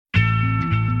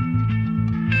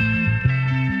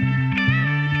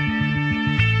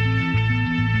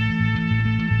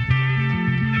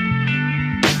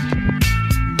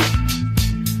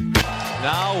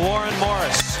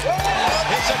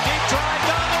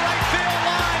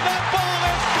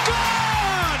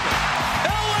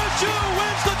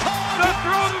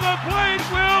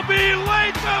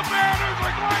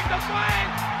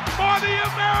the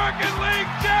American League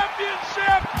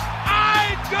Championship.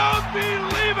 I don't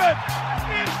believe it.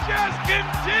 It just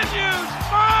continues.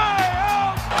 My,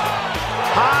 oh my.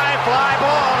 High fly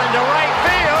ball into right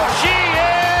field. She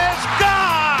is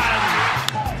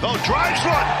gone. Oh, drives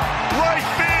one. Right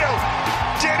field.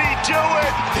 Did he do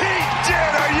it? He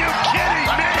did. Are you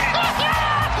kidding me? Let's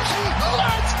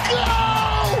go.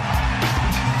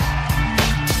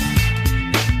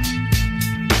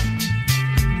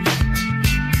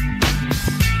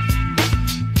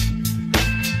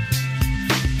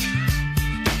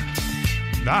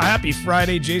 Happy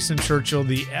Friday, Jason Churchill.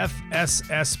 The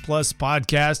FSS Plus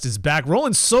podcast is back.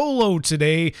 Rolling solo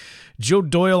today. Joe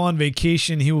Doyle on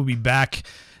vacation. He will be back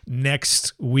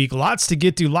next week. Lots to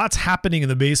get to, lots happening in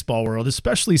the baseball world,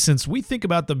 especially since we think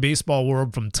about the baseball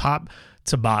world from top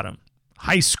to bottom.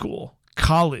 High school,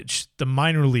 college, the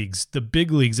minor leagues, the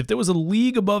big leagues. If there was a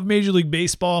league above Major League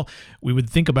Baseball, we would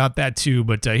think about that too.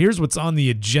 But here's what's on the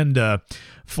agenda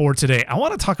for today. I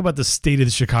want to talk about the state of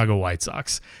the Chicago White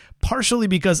Sox. Partially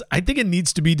because I think it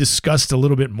needs to be discussed a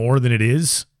little bit more than it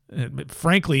is.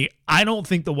 Frankly, I don't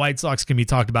think the White Sox can be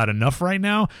talked about enough right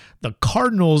now. The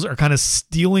Cardinals are kind of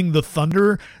stealing the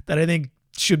thunder that I think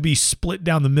should be split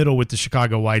down the middle with the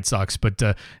Chicago White Sox, but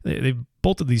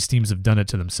both of these teams have done it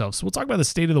to themselves. So we'll talk about the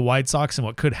state of the White Sox and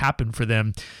what could happen for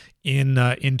them in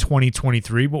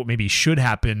 2023, what maybe should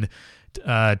happen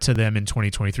to them in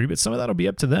 2023, but some of that will be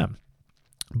up to them,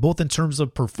 both in terms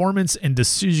of performance and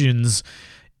decisions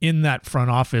in that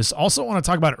front office. Also want to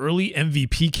talk about early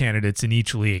MVP candidates in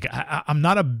each league. I'm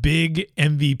not a big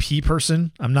MVP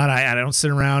person. I don't sit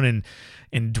around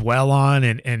and dwell on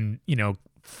and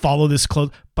follow this close,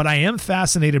 but I am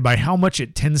fascinated by how much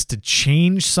it tends to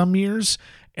change some years.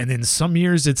 And then some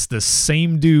years it's the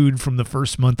same dude from the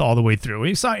first month all the way through.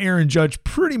 We saw Aaron Judge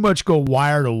pretty much go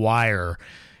wire to wire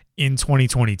in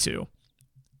 2022.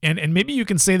 And maybe you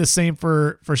can say the same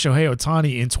for Shohei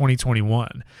Ohtani in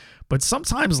 2021. But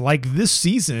sometimes, like this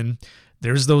season,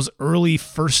 there's those early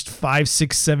first 5,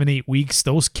 6, 7, 8 weeks,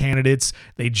 those candidates,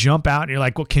 they jump out and you're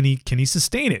like, well, can he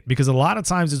sustain it? Because a lot of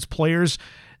times it's players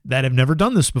that have never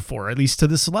done this before, at least to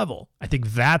this level. I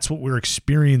think that's what we're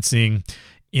experiencing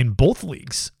in both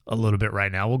leagues a little bit right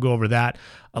now. We'll go over that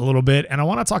a little bit. And I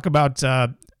want to talk about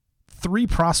 3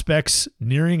 prospects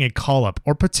nearing a call-up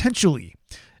or potentially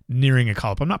nearing a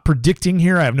call-up. I'm not predicting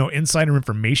here. I have no insider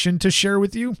information to share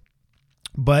with you.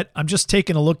 But I'm just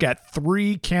taking a look at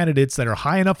 3 candidates that are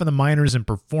high enough in the minors and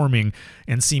performing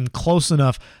and seem close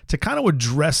enough to kind of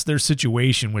address their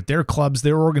situation with their clubs,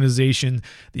 their organization,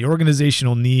 the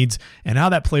organizational needs, and how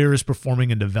that player is performing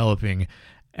and developing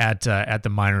at the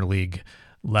minor league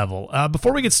level.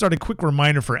 Before we get started, quick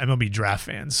reminder for MLB draft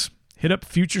fans. Hit up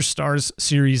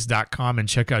FutureStarsSeries.com and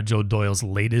check out Joe Doyle's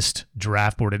latest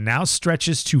draft board. It now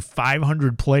stretches to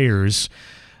 500 players,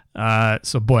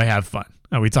 so boy, have fun.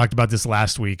 We talked about this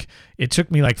last week. It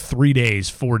took me like 4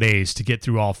 days to get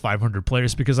through all 500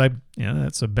 players because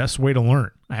that's the best way to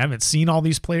learn. I haven't seen all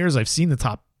these players. I've seen the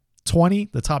top 20,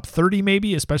 the top 30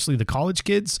 maybe, especially the college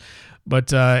kids.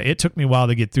 But it took me a while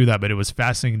to get through that, but it was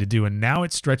fascinating to do. And now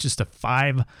it stretches to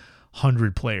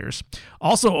 500 players.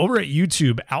 Also, over at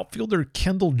YouTube, outfielder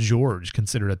Kendall George,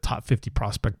 considered a top 50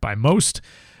 prospect by most,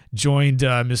 joined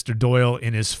Mr. Doyle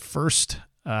in his first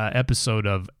episode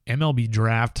of MLB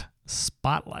Draft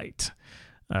Spotlight.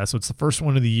 So it's the first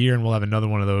one of the year, and we'll have another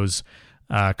one of those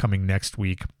coming next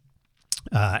week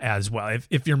as well.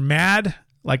 If you're mad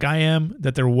like I am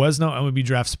that there was no MLB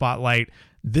Draft Spotlight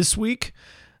this week,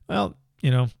 well,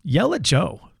 yell at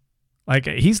Joe. Like,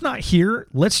 he's not here.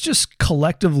 Let's just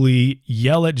collectively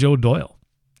yell at Joe Doyle.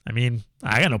 I mean,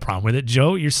 I got no problem with it.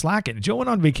 Joe, you're slacking. Joe went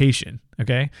on vacation,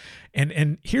 okay?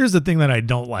 And here's the thing that I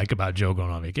don't like about Joe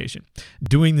going on vacation: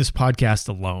 doing this podcast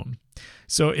alone.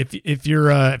 So if you're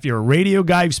a radio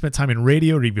guy, you've spent time in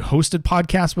radio, or you've hosted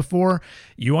podcasts before,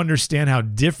 you understand how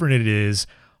different it is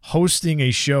hosting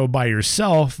a show by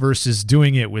yourself versus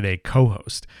doing it with a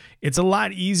co-host. It's a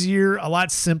lot easier, a lot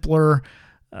simpler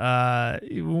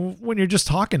when you're just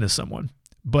talking to someone.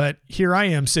 But here I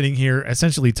am sitting here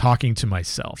essentially talking to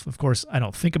myself. Of course, I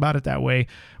don't think about it that way,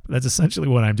 but that's essentially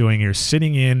what I'm doing here,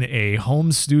 sitting in a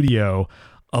home studio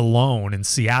alone in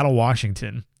Seattle,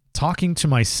 Washington, talking to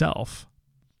myself.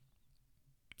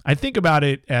 I think about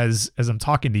it as I'm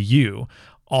talking to you,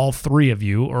 all 3 of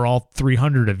you, or all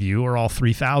 300 of you, or all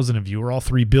 3,000 of you, or all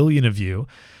 3 billion of you,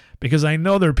 because I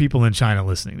know there are people in China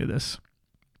listening to this,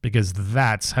 because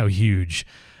that's how huge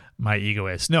my ego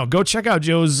is. No, go check out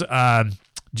Joe's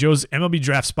MLB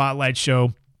Draft Spotlight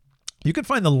show. You can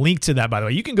find the link to that, by the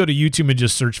way. You can go to YouTube and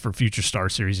just search for Future Star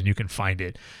Series, and you can find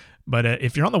it. But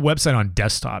if you're on the website on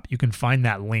desktop, you can find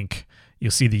that link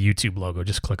you'll see the YouTube logo.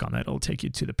 Just click on that. It'll take you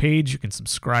to the page. You can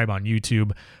subscribe on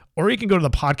YouTube, or you can go to the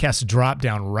podcast drop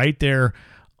down right there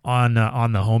on the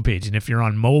homepage. And if you're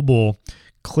on mobile,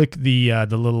 click the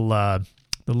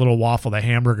little waffle, the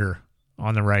hamburger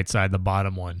on the right side, the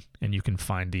bottom one, and you can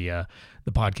find the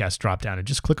podcast drop down and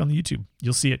just click on the YouTube.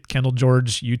 You'll see it, Kendall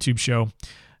George YouTube show.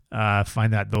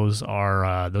 Find that. Those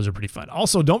are pretty fun.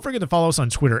 Also, don't forget to follow us on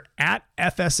Twitter at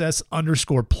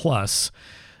FSS_plus.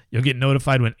 You'll get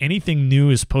notified when anything new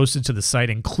is posted to the site,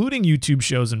 including YouTube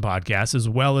shows and podcasts, as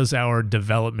well as our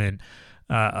development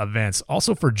events.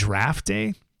 Also for draft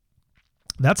day,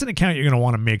 that's an account you're going to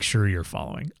want to make sure you're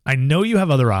following. I know you have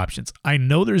other options. I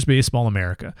know there's Baseball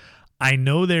America. I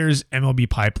know there's MLB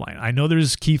Pipeline. I know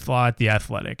there's Keith Law at The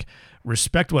Athletic.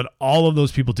 Respect what all of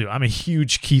those people do. I'm a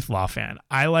huge Keith Law fan.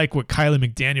 I like what Kylie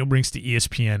McDaniel brings to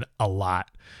ESPN a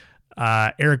lot.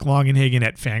 Eric Longenhagen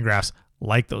at Fangraphs,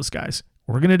 like those guys.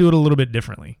 We're going to do it a little bit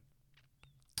differently.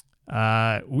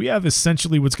 We have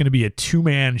essentially what's going to be a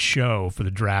two-man show for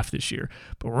the draft this year,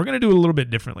 but we're going to do it a little bit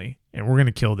differently, and we're going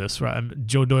to kill this.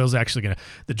 Joe Doyle's actually going to,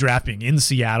 the draft being in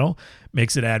Seattle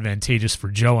makes it advantageous for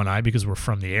Joe and I because we're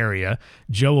from the area.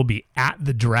 Joe will be at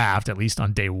the draft, at least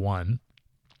on day one.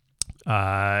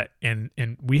 And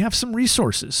we have some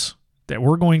resources that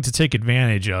we're going to take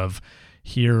advantage of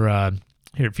here at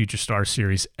Future Star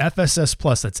Series. FSS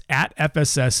Plus, that's at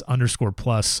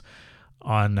FSS_plus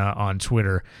on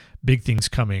Twitter. Big things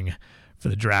coming for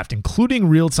the draft, including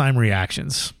real-time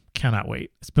reactions. Cannot wait.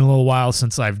 It's been a little while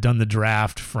since I've done the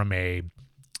draft from a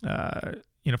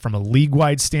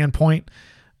league-wide standpoint.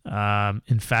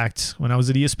 In fact, when I was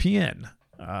at ESPN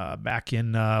back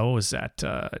in what was that?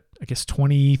 I guess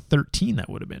 2013. That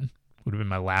would have been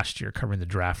my last year covering the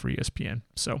draft for ESPN.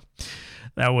 So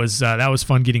that was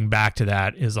fun. Getting back to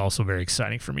that is also very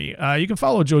exciting for me. You can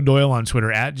follow Joe Doyle on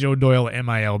Twitter at Joe Doyle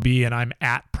MILB, and I'm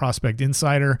at Prospect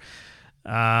Insider.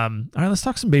 All right, let's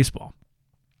talk some baseball.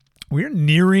 We're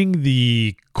nearing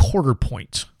the quarter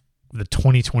point of the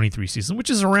 2023 season, which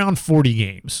is around 40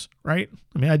 games, right?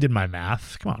 I mean, I did my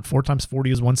math. Come on, 4 times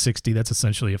 40 is 160. That's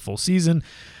essentially a full season.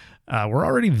 We're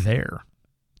already there.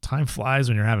 Time flies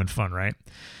when you're having fun, right?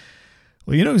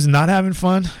 Well, you know who's not having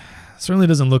fun? Certainly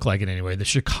doesn't look like it anyway. The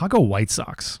Chicago White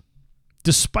Sox.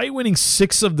 Despite winning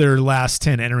 6 of their last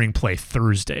 10 entering play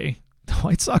Thursday, the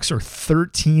White Sox are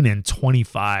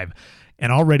 13-25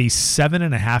 and already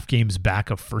 7.5 games back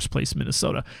of first place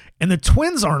Minnesota. And the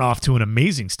Twins aren't off to an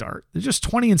amazing start. They're just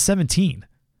 20-17.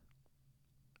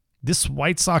 This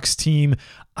White Sox team,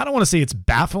 I don't want to say it's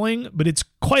baffling, but it's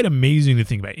quite amazing to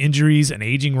think about. Injuries, an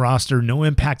aging roster, no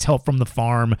impact help from the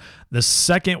farm, the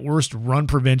second worst run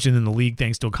prevention in the league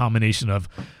thanks to a combination of,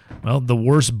 well, the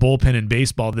worst bullpen in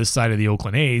baseball this side of the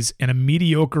Oakland A's, and a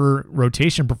mediocre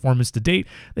rotation performance to date.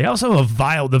 They also have a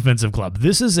vile defensive club.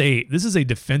 This is a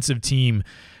defensive team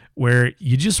where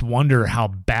you just wonder how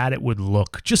bad it would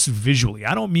look just visually.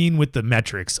 I don't mean with the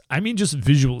metrics. I mean just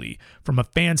visually, from a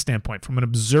fan standpoint, from an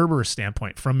observer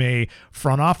standpoint, from a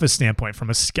front office standpoint, from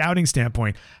a scouting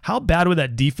standpoint. How bad would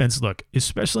that defense look,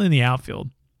 especially in the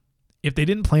outfield, if they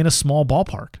didn't play in a small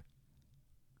ballpark?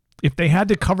 If they had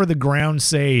to cover the ground,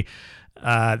 say,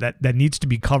 that needs to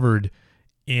be covered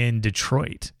in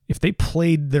Detroit, if they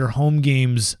played their home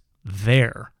games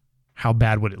there, how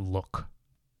bad would it look?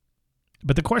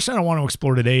 But the question I want to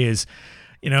explore today is,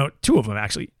 2 of them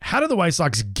actually. How did the White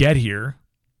Sox get here,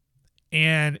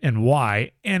 and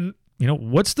why? And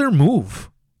what's their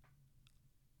move?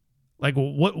 Like,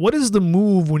 what is the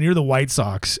move when you're the White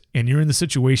Sox and you're in the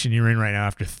situation you're in right now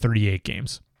after 38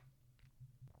 games?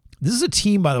 This is a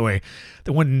team, by the way,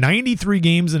 that won 93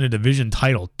 games in a division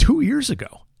title 2 years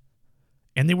ago,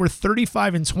 and they were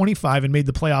 35-25 and made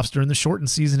the playoffs during the shortened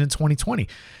season in 2020.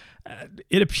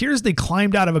 It appears they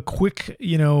climbed out of a quick,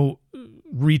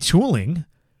 retooling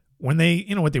when they,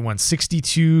 what they won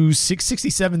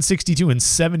 67, 62, and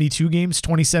 72 games,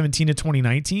 2017 to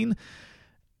 2019.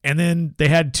 And then they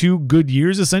had 2 good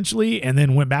years essentially, and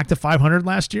then went back to 500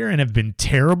 last year and have been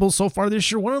terrible so far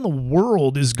this year. What in the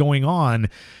world is going on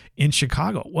in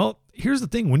Chicago? Well, here's the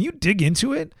thing. When you dig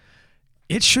into it,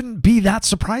 it shouldn't be that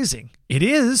surprising. It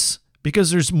is, because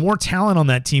there's more talent on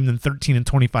that team than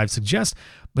 13-25 suggests,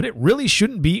 but it really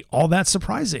shouldn't be all that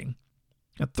surprising.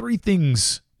 Now, 3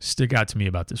 things stick out to me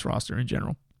about this roster in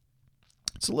general.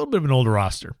 It's a little bit of an older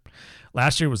roster.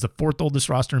 Last year was the 4th oldest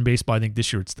roster in baseball. I think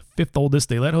this year it's the 5th oldest.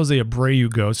 They let Jose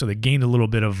Abreu go, so they gained a little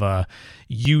bit of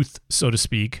youth, so to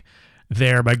speak,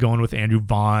 there by going with Andrew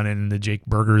Vaughn and the Jake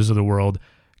Bergers of the world.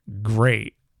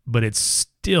 Great. But it's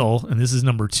still, and this is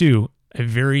number 2, a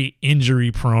very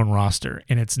injury-prone roster,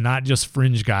 and it's not just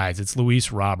fringe guys. It's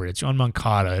Luis Robert, it's John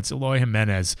Moncada, it's Eloy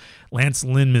Jimenez. Lance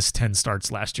Lynn missed 10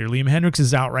 starts last year. Liam Hendricks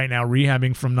is out right now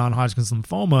rehabbing from non-Hodgkin's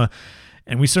lymphoma,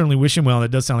 and we certainly wish him well.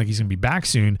 It does sound like he's going to be back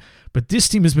soon, but this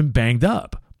team has been banged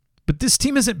up. But this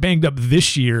team isn't banged up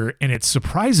this year, and it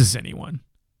surprises anyone.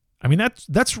 I mean,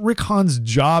 that's Rick Hahn's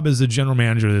job as the general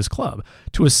manager of this club,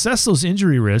 to assess those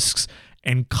injury risks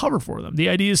and cover for them. The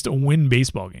idea is to win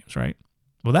baseball games, right?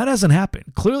 Well, that hasn't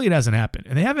happened. Clearly it hasn't happened.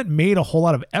 And they haven't made a whole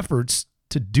lot of efforts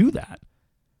to do that.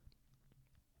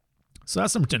 So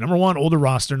that's number 2. Number 1, older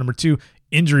roster. Number 2,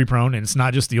 injury prone. And it's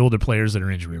not just the older players that are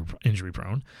injury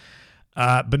prone.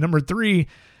 But number 3,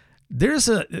 there's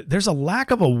a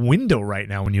lack of a window right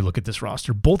now when you look at this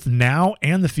roster, both now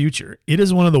and the future. It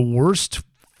is one of the worst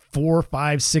 4,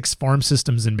 5, 6 farm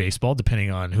systems in baseball,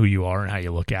 depending on who you are and how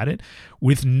you look at it,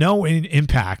 with no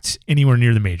impact anywhere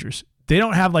near the majors. They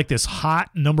don't have like this hot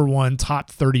number 1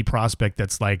 top 30 prospect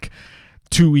that's like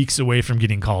 2 weeks away from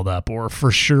getting called up, or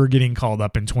for sure getting called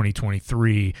up in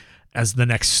 2023 as the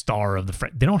next star of the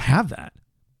They don't have that.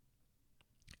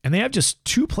 And they have just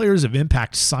 2 players of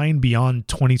impact signed beyond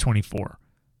 2024.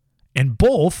 And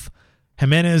both,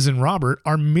 Jimenez and Robert,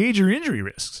 are major injury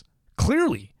risks,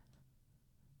 clearly.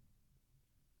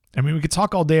 I mean, we could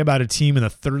talk all day about a team in the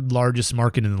 3rd largest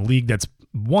market in the league that's,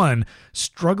 one,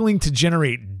 struggling to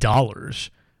generate dollars.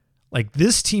 Like,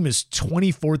 this team is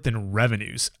 24th in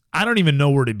revenues. I don't even know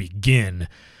where to begin.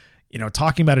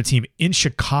 Talking about a team in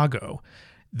Chicago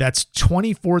that's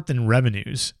 24th in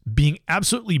revenues, being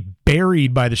absolutely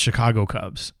buried by the Chicago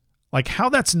Cubs. Like, how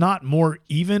that's not more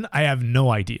even, I have no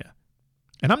idea.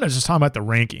 And I'm not just talking about the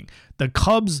ranking. The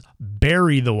Cubs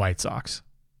bury the White Sox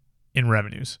in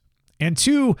revenues. And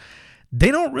 2, they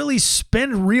don't really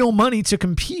spend real money to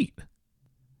compete.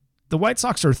 The White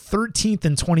Sox are 13th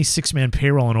in 26-man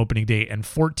payroll on opening day and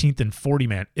 14th in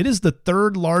 40-man. It is the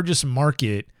 3rd largest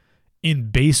market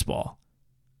in baseball.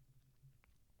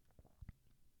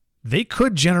 They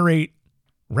could generate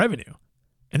revenue,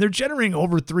 and they're generating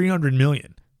over $300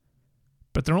 million,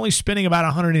 but they're only spending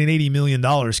about $180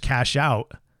 million cash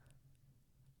out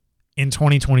in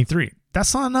 2023.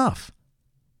 That's not enough.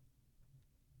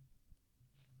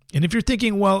 And if you're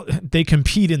thinking, well, they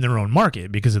compete in their own market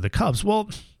because of the Cubs, well,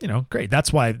 great.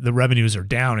 That's why the revenues are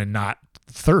down and not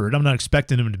 3rd. I'm not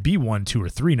expecting them to be 1, 2, or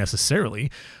 3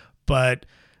 necessarily, but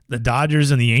the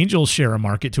Dodgers and the Angels share a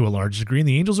market to a large degree, and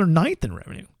the Angels are 9th in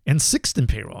revenue and 6th in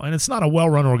payroll. And it's not a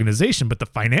well-run organization, but the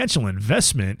financial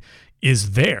investment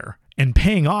is there and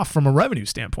paying off from a revenue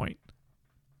standpoint,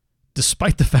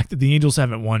 despite the fact that the Angels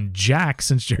haven't won jack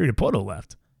since Jerry Dipoto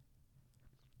left.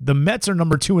 The Mets are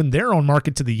number 2 in their own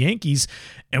market to the Yankees,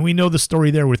 and we know the story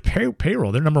there with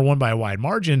payroll. They're number 1 by a wide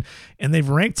margin, and they've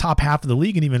ranked top half of the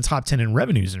league and even top 10 in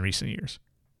revenues in recent years.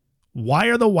 Why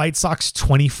are the White Sox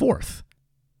 24th?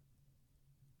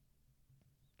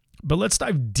 But let's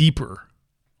dive deeper.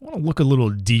 I want to look a little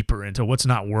deeper into what's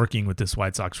not working with this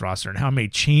White Sox roster and how it may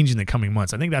change in the coming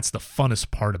months. I think that's the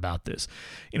funnest part about this.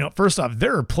 First off,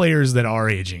 there are players that are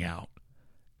aging out,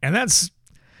 and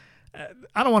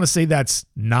I don't want to say that's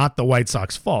not the White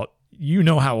Sox fault. You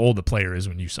know how old the player is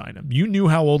when you sign him. You knew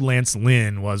how old Lance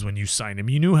Lynn was when you signed him.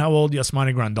 You knew how old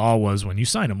Yasmani Grandal was when you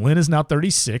signed him. Lynn is now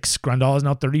 36. Grandal is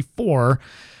now 34.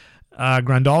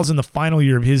 Grandal's in the final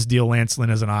year of his deal. Lance Lynn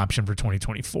has an option for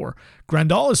 2024.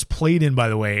 Grandal has played in, by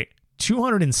the way,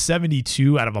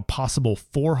 272 out of a possible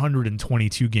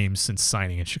 422 games since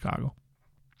signing in Chicago.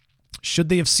 Should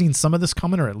they have seen some of this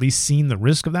coming, or at least seen the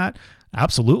risk of that?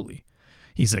 Absolutely.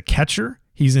 He's a catcher.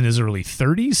 He's in his early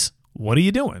 30s. What are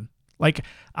you doing? Like,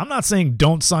 I'm not saying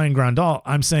don't sign Grandal.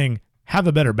 I'm saying have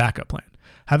a better backup plan.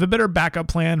 Have a better backup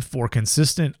plan for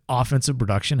consistent offensive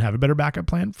production. Have a better backup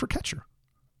plan for catcher.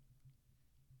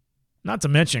 Not to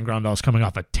mention Grandal's coming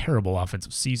off a terrible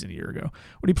offensive season a year ago.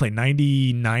 What did he play?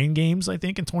 99 games, I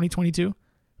think, in 2022?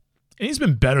 And he's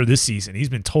been better this season. He's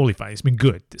been totally fine. He's been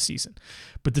good this season.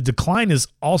 But the decline is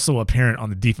also apparent on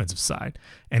the defensive side.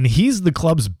 And he's the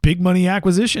club's big money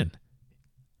acquisition.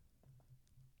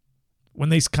 When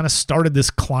they kind of started this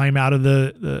climb out of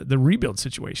the rebuild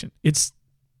situation. It's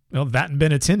that and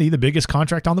Benintendi, the biggest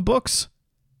contract on the books.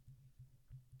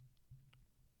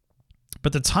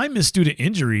 But the time missed due to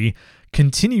injury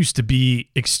continues to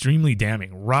be extremely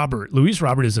damning. Luis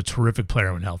Robert is a terrific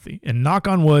player when healthy. And knock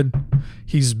on wood,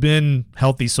 he's been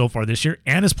healthy so far this year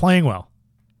and is playing well.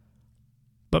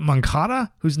 But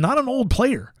Moncada, who's not an old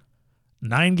player,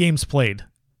 9 games played.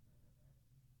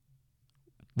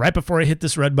 Right before I hit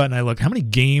this red button, I looked, how many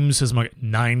games has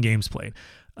 9 games played?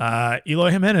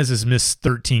 Eloy Jimenez has missed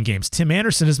 13 games. Tim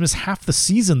Anderson has missed half the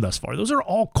season thus far. Those are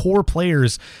all core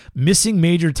players missing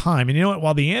major time. And you know what?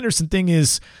 While the Anderson thing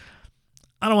is,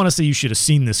 I don't want to say you should have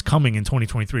seen this coming in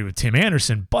 2023 with Tim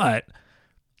Anderson, but,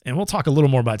 and we'll talk a little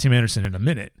more about Tim Anderson in a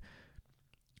minute,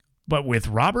 but with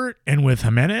Robert and with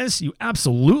Jimenez, you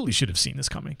absolutely should have seen this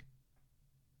coming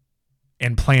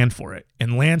and planned for it.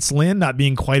 And Lance Lynn not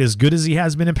being quite as good as he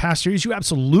has been in past years, you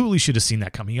absolutely should have seen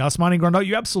that coming. Yasmani Grandal,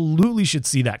 you absolutely should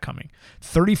see that coming.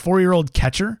 34-year-old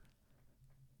catcher.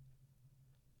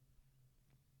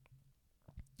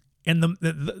 And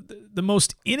the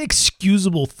most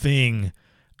inexcusable thing,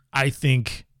 I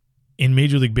think, in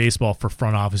Major League Baseball for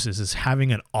front offices is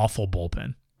having an awful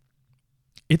bullpen.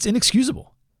 It's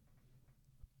inexcusable.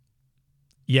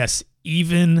 Yes,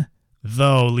 even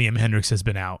though Liam Hendriks has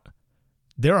been out,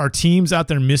 there are teams out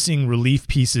there missing relief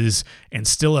pieces and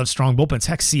still have strong bullpens.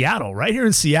 Heck, Seattle, right here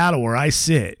in Seattle where I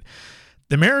sit,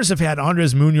 the Mariners have had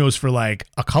Andres Munoz for like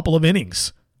a couple of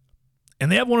innings,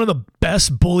 and they have one of the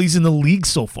best bullies in the league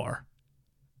so far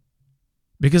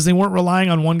because they weren't relying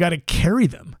on one guy to carry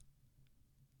them.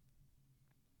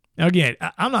 Now, again,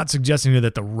 I'm not suggesting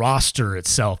that the roster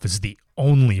itself is the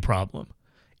only problem.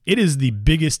 It is the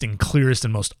biggest and clearest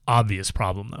and most obvious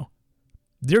problem, though.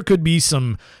 There could be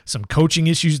some coaching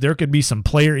issues. There could be some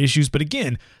player issues. But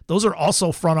again, those are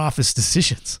also front office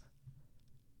decisions.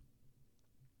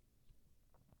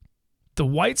 The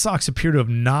White Sox appear to have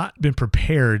not been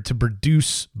prepared to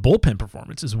produce bullpen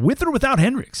performances with or without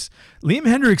Hendriks. Liam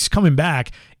Hendriks coming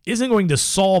back isn't going to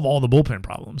solve all the bullpen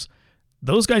problems.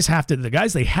 Those guys the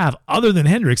guys they have other than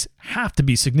Hendriks have to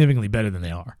be significantly better than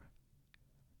they are.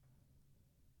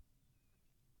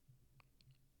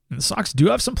 And the Sox do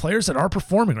have some players that are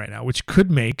performing right now, which could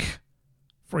make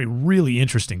for a really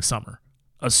interesting summer,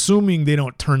 assuming they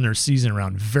don't turn their season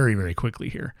around very, very quickly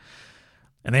here.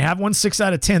 And they have won 6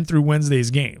 out of 10 through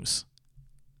Wednesday's games.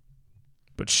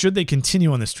 But should they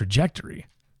continue on this trajectory,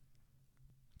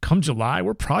 come July,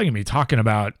 we're probably going to be talking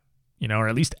about, or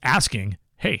at least asking,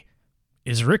 hey,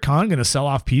 is Rick Hahn going to sell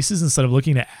off pieces instead of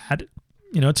looking to add,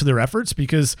 to their efforts?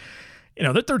 Because,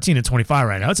 they're 13-25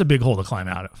 right now. It's a big hole to climb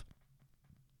out of.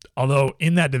 Although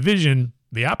in that division,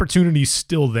 the opportunity's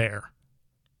still there.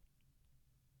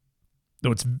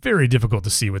 Though it's very difficult to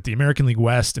see with the American League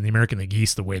West and the American League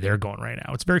East the way they're going right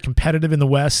now. It's very competitive in the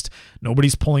West.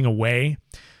 Nobody's pulling away.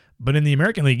 But in the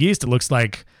American League East, it looks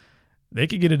like they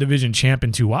could get a division champ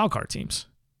and 2 wildcard teams.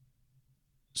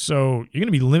 So you're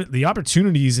going to be the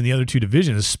opportunities in the other 2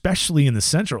 divisions, especially in the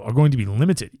Central, are going to be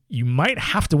limited. You might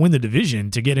have to win the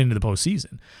division to get into the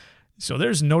postseason. So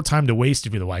there's no time to waste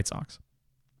if you're the White Sox.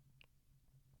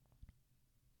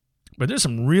 But there's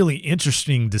some really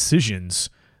interesting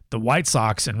decisions the White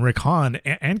Sox and Rick Hahn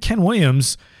and Ken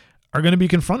Williams are going to be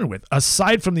confronted with,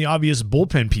 aside from the obvious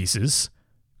bullpen pieces,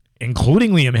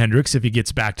 including Liam Hendriks if he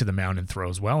gets back to the mound and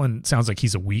throws well, and it sounds like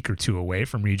he's a week or 2 away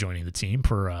from rejoining the team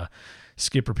per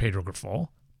skipper Pedro Grifol.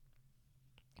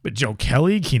 But Joe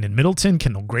Kelly, Keenan Middleton,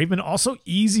 Kendall Graveman, also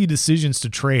easy decisions to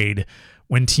trade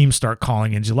when teams start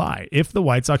calling in July, if the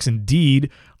White Sox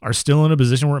indeed are still in a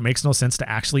position where it makes no sense to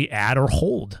actually add or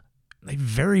hold. They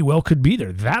very well could be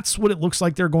there. That's what it looks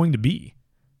like they're going to be.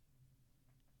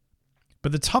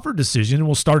 But the tougher decision, and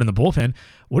we'll start in the bullpen,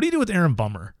 what do you do with Aaron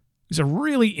Bummer? He's a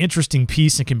really interesting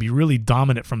piece and can be really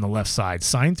dominant from the left side.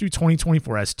 Signed through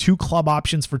 2024, has 2 club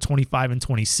options for 25 and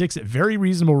 26 at very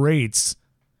reasonable rates.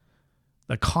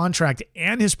 The contract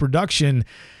and his production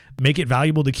make it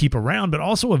valuable to keep around, but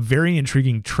also a very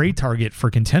intriguing trade target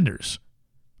for contenders.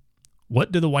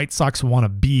 What do the White Sox want to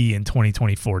be in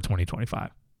 2024-2025?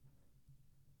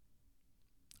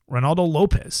 Ronaldo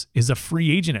Lopez is a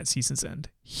free agent at season's end.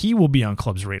 He will be on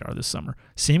club's radar this summer.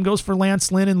 Same goes for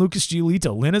Lance Lynn and Lucas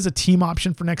Giolito. Lynn has a team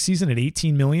option for next season at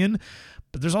 $18 million,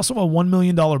 but there's also a $1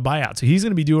 million buyout. So he's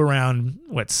going to be due around,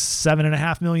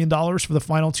 $7.5 million for the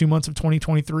final 2 months of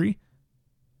 2023?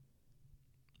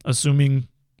 Assuming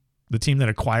the team that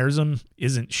acquires him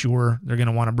isn't sure they're going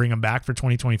to want to bring him back for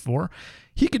 2024.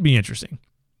 He could be interesting.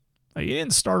 He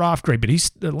didn't start off great,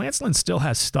 but Lance Lynn still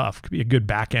has stuff. Could be a good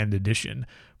back-end addition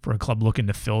for a club looking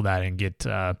to fill that and get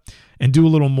and do a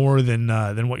little more than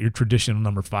what your traditional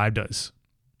number 5 does.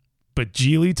 But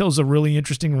Giolito's a really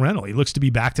interesting rental. He looks to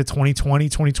be back to 2020,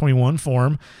 2021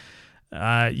 form.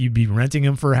 You'd be renting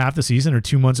him for half the season or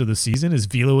 2 months of the season. His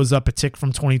velo is up a tick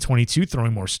from 2022,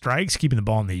 throwing more strikes, keeping the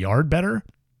ball in the yard better.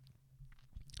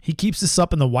 He keeps this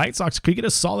up, and the White Sox could get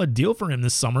a solid deal for him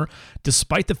this summer,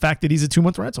 despite the fact that he's a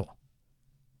 2-month rental.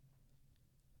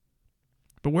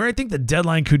 But where I think the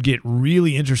deadline could get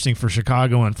really interesting for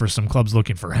Chicago and for some clubs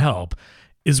looking for help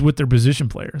is with their position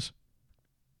players.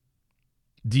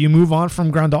 Do you move on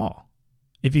from Grandal?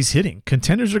 If he's hitting,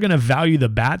 contenders are going to value the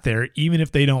bat there even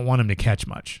if they don't want him to catch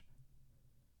much.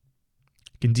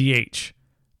 Can DH.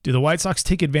 Do the White Sox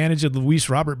take advantage of Luis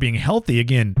Robert being healthy?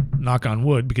 Again, knock on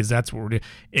wood, because that's where it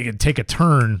can take a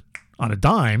turn on a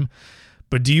dime.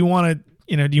 But do you want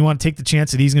to take the chance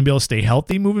that he's going to be able to stay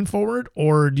healthy moving forward?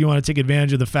 Or do you want to take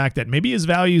advantage of the fact that maybe his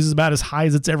value is about as high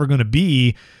as it's ever going to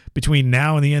be between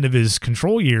now and the end of his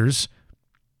control years?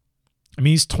 I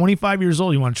mean, he's 25 years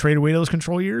old. You want to trade away those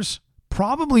control years?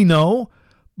 Probably no,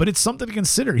 but it's something to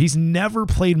consider. He's never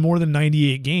played more than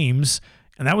 98 games,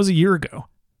 and that was a year ago.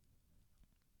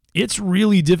 It's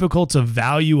really difficult to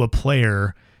value a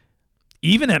player,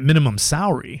 even at minimum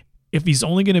salary, if he's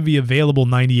only going to be available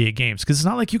 98 games, because it's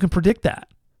not like you can predict that.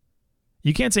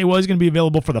 You can't say, well, he's going to be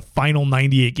available for the final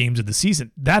 98 games of the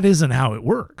season. That isn't how it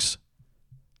works.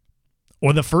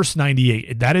 Or the first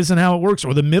 98. That isn't how it works.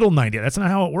 Or the middle 98. That's not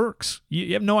how it works.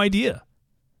 You have no idea.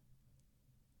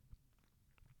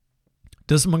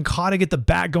 Does Moncada get the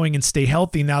bat going and stay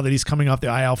healthy now that he's coming off the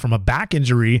IL from a back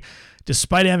injury,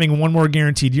 despite having one more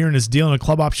guaranteed year in his deal and a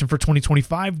club option for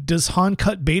 2025? Does Hahn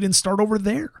cut bait and start over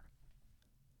there?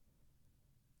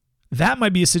 That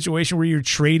might be a situation where you're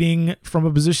trading from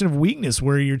a position of weakness,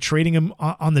 where you're trading him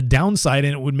on the downside,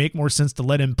 and it would make more sense to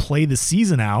let him play the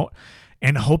season out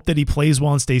and hope that he plays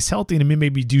well and stays healthy, and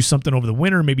maybe do something over the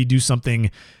winter, maybe do something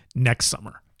next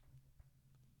summer.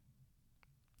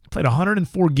 Played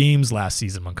 104 games last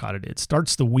season, Moncada did.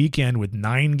 Starts the weekend with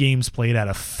 9 games played out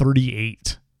of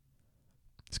 38.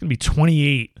 It's going to be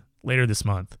 28 later this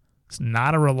month. It's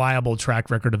not a reliable track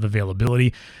record of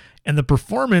availability. And the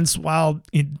performance, while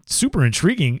super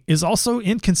intriguing, is also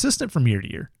inconsistent from year to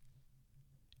year.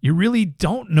 You really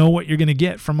don't know what you're going to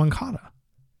get from Moncada.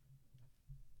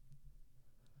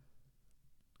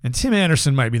 And Tim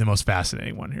Anderson might be the most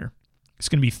fascinating one here. He's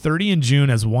going to be 30 in June,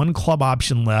 has one club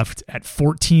option left at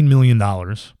 $14 million.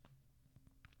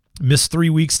 Missed 3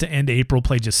 weeks to end April,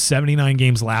 played just 79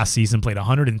 games last season, played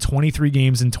 123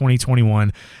 games in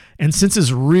 2021. And since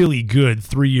his really good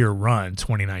 3-year run,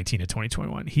 2019 to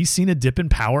 2021, he's seen a dip in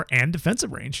power and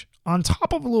defensive range on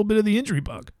top of a little bit of the injury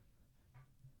bug.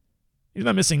 He's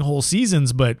not missing whole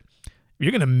seasons, but if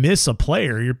you're going to miss a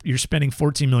player you're spending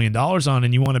 $14 million on,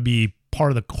 and you want to be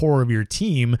part of the core of your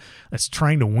team that's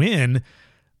trying to win,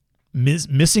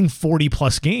 missing 40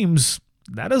 plus games,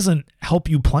 that doesn't help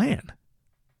you plan.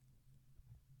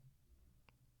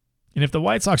 And if the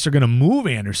White Sox are going to move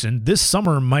Anderson, this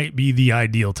summer might be the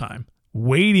ideal time.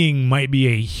 Waiting might be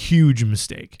a huge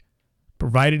mistake,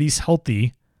 provided he's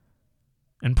healthy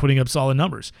and putting up solid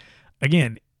numbers.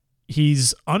 Again,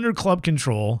 he's under club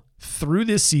control through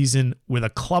this season with a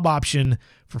club option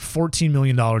for $14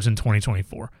 million in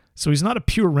 2024. So he's not a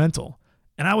pure rental.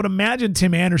 And I would imagine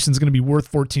Tim Anderson's going to be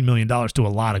worth $14 million to a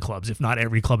lot of clubs, if not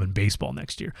every club in baseball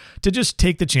next year. To just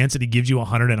take the chance that he gives you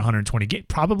 100 and 120 games,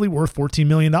 probably worth $14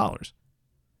 million. And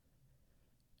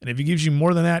if he gives you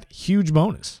more than that, huge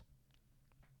bonus.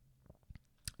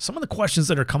 Some of the questions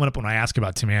that are coming up when I ask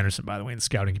about Tim Anderson, by the way, in the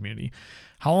scouting community: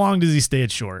 how long does he stay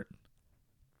at short?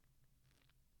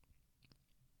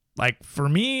 Like, for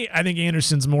me, I think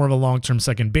Anderson's more of a long-term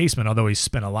second baseman, although he's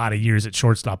spent a lot of years at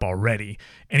shortstop already,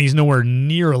 and he's nowhere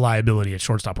near a liability at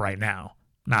shortstop right now.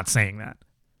 Not saying that.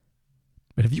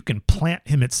 But if you can plant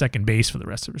him at second base for the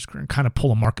rest of his career and kind of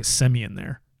pull a Marcus Semien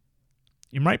there,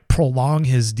 you might prolong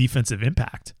his defensive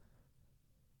impact.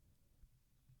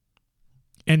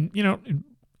 And,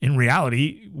 in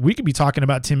reality, we could be talking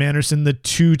about Tim Anderson, the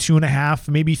 2.5,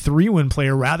 maybe 3-win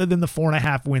player, rather than the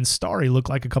 4.5-win star he looked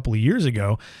like a couple of years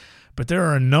ago. But there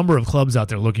are a number of clubs out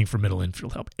there looking for middle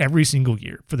infield help every single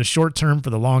year, for the short term,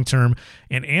 for the long term.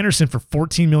 And Anderson for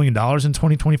 $14 million in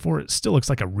 2024, it still looks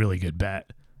like a really good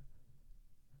bet.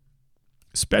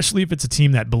 Especially if it's a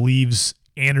team that believes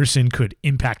Anderson could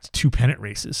impact 2 pennant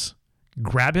races.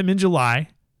 Grab him in July,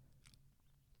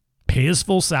 pay his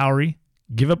full salary,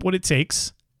 give up what it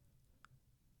takes,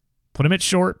 put him at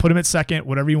short, put him at second,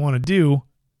 whatever you want to do,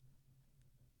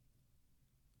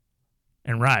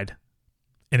 and ride.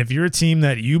 And if you're a team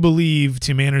that you believe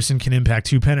Tim Anderson can impact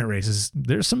 2 pennant races,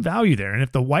 there's some value there. And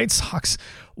if the White Sox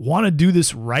want to do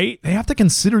this right, they have to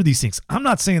consider these things. I'm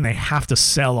not saying they have to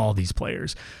sell all these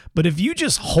players, but if you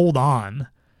just hold on,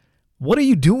 what are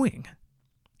you doing?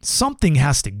 Something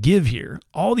has to give here.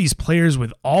 All these players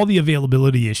with all the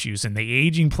availability issues and the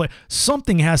aging play,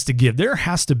 something has to give. There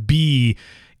has to be,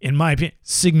 in my opinion,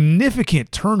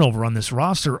 significant turnover on this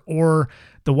roster, or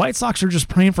the White Sox are just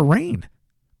praying for rain.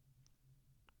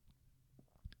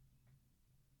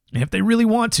 And if they really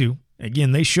want to,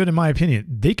 Again, they should, in my opinion.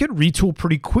 They could retool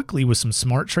pretty quickly with some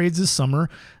smart trades this summer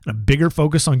and a bigger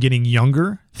focus on getting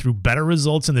younger through better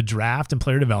results in the draft and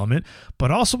player development, but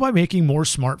also by making more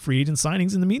smart free agent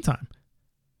signings in the meantime.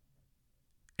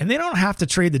 And they don't have to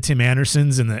trade the Tim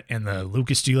Andersons and the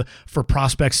Lucas Gila for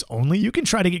prospects only. You can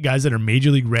try to get guys that are major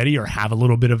league ready or have a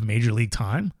little bit of major league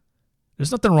time.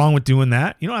 There's nothing wrong with doing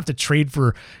that. You don't have to trade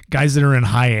for guys that are in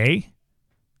high A.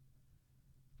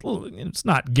 Well, it's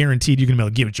not guaranteed you're going to be able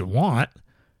to get what you want.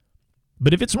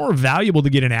 But if it's more valuable to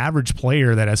get an average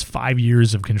player that has 5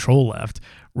 years of control left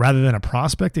rather than a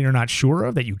prospect that you're not sure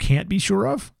of, that you can't be sure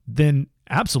of, then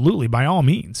absolutely, by all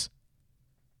means.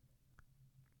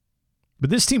 But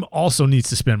this team also needs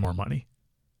to spend more money.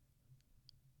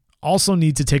 Also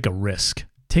needs to take a risk.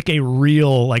 Take a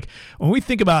real, like, when we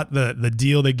think about the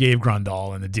deal they gave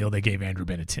Grandal and the deal they gave Andrew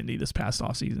Benintendi this past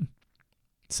offseason,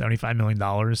 $75 million.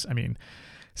 I mean,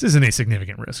 this isn't a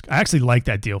significant risk. I actually like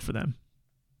that deal for them.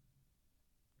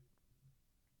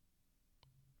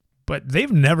 But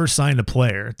they've never signed a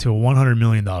player to a $100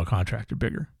 million contract or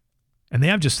bigger. And they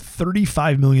have just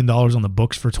 $35 million on the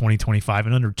books for 2025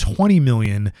 and under $20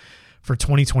 million for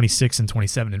 2026 and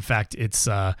 27. In fact, it's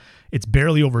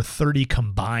barely over 30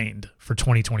 combined for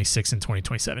 2026 and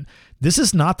 2027. This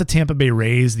is not the Tampa Bay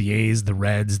Rays, the A's, the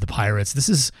Reds, the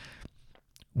Pirates.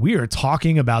 We are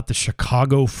talking about the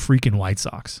Chicago freaking White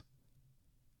Sox.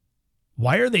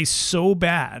 Why are they so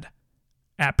bad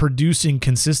at producing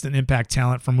consistent impact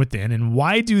talent from within? And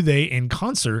why do they, in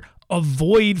concert,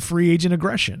 avoid free agent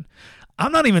aggression?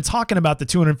 I'm not even talking about the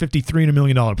 $250, $300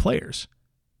 million players.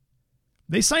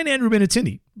 They signed Andrew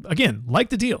Benintendi. Again, like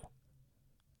the deal.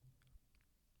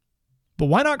 But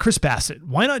why not Chris Bassett?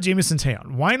 Why not Jameson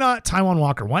Taillon? Why not Taijuan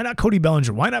Walker? Why not Cody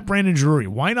Bellinger? Why not Brandon Drury?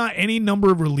 Why not any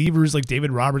number of relievers like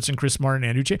David Robertson, Chris Martin,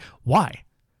 Andrew Che? Why?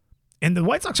 And the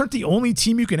White Sox aren't the only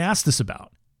team you can ask this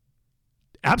about.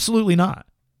 Absolutely not.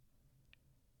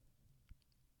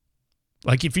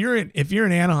 Like if you're in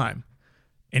Anaheim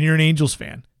and you're an Angels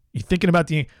fan, you're thinking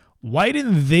about why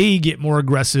didn't they get more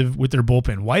aggressive with their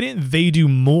bullpen? Why didn't they do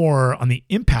more on the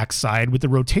impact side with the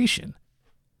rotation?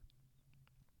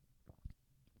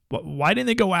 Why didn't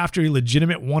they go after a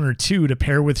legitimate one or two to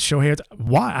pair with Shohei?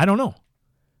 Why? I don't know.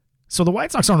 So the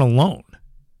White Sox aren't alone.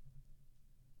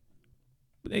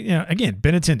 Again,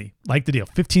 Benintendi, like the deal,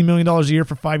 $15 million a year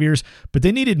for 5 years, but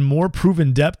they needed more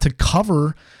proven depth to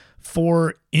cover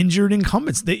for injured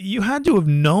incumbents. You had to have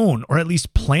known or at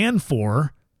least planned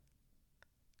for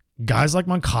guys like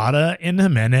Moncada and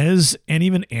Jimenez and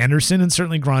even Anderson and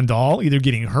certainly Grandal either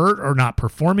getting hurt or not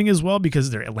performing as well because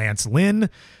they're Lance Lynn.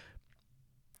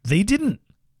 They didn't.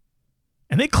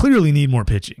 And they clearly need more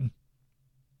pitching.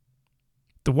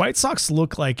 The White Sox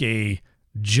look like a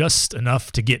just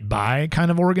enough to get by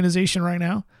kind of organization right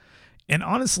now. And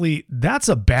honestly, that's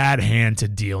a bad hand to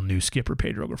deal new skipper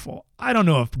Pedro Grifol. I don't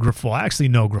know if I actually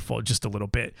know Grifol just a little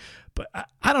bit, but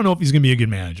I don't know if he's going to be a good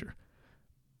manager.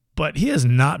 But he has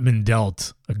not been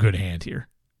dealt a good hand here.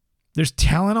 There's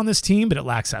talent on this team, but it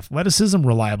lacks athleticism,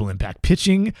 reliable impact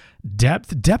pitching,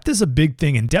 depth. Depth is a big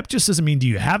thing, and depth just doesn't mean do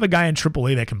you have a guy in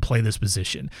AAA that can play this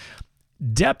position.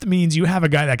 Depth means you have a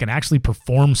guy that can actually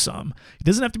perform some. It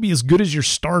doesn't have to be as good as your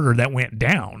starter that went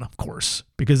down, of course,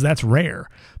 because that's rare.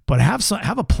 But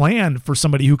have a plan for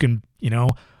somebody who can,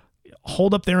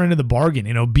 hold up their end of the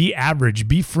bargain, be average,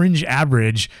 be fringe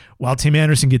average while Tim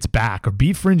Anderson gets back, or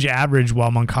be fringe average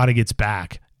while Moncada gets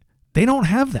back. They don't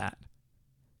have that.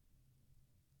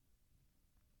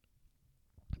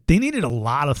 They needed a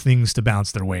lot of things to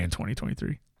bounce their way in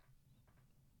 2023.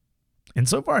 And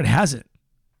so far it hasn't.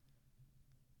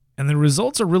 And the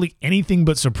results are really anything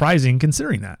but surprising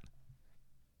considering that.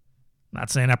 Not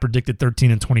saying I predicted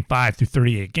 13-25 through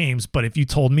 38 games, but if you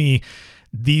told me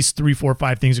these 3, 4,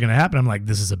 5 things are going to happen, I'm like,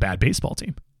 this is a bad baseball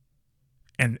team.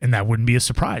 And that wouldn't be a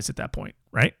surprise at that point,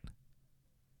 right?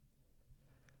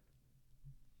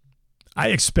 I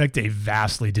expect a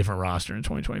vastly different roster in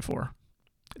 2024.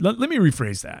 Let me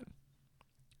rephrase that.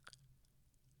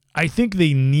 I think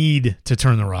they need to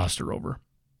turn the roster over.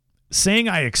 Saying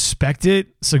I expect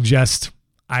it suggests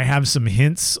I have some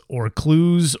hints or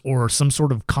clues or some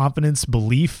sort of confidence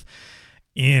belief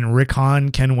in Rick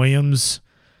Hahn, Ken Williams.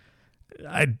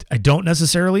 I don't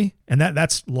necessarily, and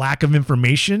that's lack of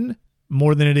information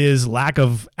more than it is lack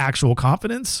of actual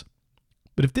confidence.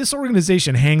 But if this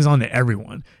organization hangs on to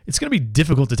everyone, it's going to be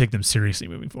difficult to take them seriously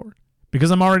moving forward because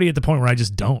I'm already at the point where I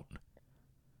just don't.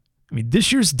 I mean,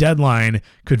 this year's deadline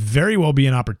could very well be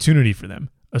an opportunity for them,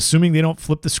 assuming they don't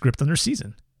flip the script on their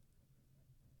season.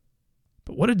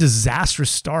 But what a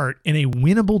disastrous start in a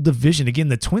winnable division. Again,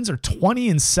 the Twins are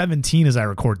 20-17 as I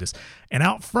record this. And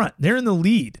out front, they're in the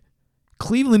lead.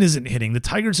 Cleveland isn't hitting. The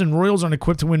Tigers and Royals aren't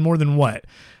equipped to win more than what?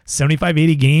 75,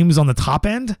 80 games on the top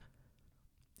end?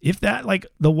 If that, like,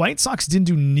 the White Sox didn't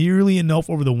do nearly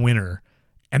enough over the winter,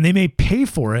 and they may pay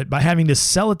for it by having to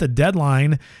sell at the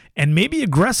deadline and maybe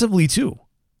aggressively too.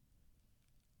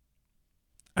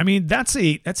 I mean, that's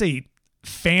a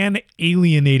fan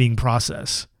alienating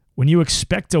process. When you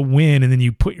expect to win and then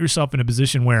you put yourself in a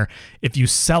position where if you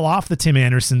sell off the Tim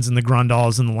Andersons and the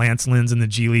Grandals and the Lance Lynns and the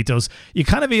Giolitos, you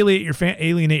kind of alienate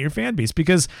your fan base,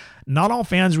 because not all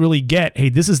fans really get, hey,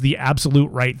 this is the absolute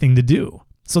right thing to do.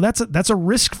 So that's a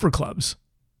risk for clubs.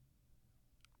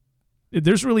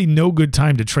 There's really no good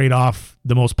time to trade off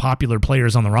the most popular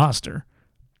players on the roster.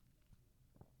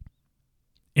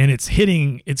 And it's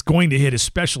going to hit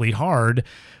especially hard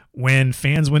when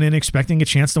fans went in expecting a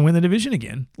chance to win the division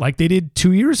again, like they did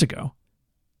 2 years ago.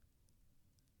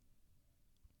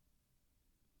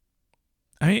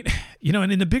 I mean,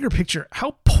 and in the bigger picture,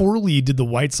 how poorly did the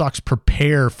White Sox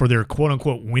prepare for their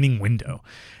quote-unquote winning window?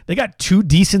 They got 2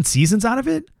 decent seasons out of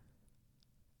it.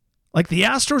 Like, the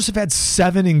Astros have had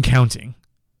 7 and counting.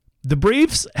 The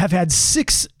Braves have had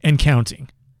 6 and counting.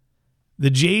 The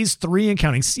Jays 3 and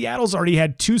counting. Seattle's already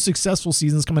had 2 successful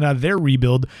seasons coming out of their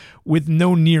rebuild with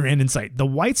no near end in sight. The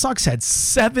White Sox had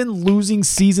 7 losing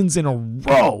seasons in a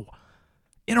row.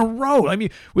 I mean,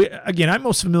 again, I'm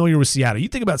most familiar with Seattle. You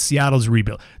think about Seattle's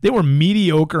rebuild. They were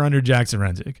mediocre under Jackson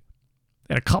Renzick.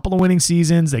 They had a couple of winning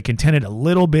seasons. They contended a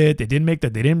little bit. They didn't make the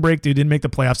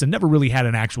playoffs, and never really had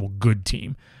an actual good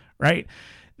team, right?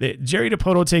 Jerry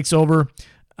DiPoto takes over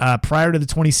prior to the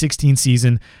 2016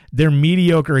 season. They're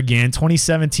mediocre again.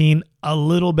 2017, a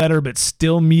little better, but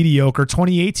still mediocre.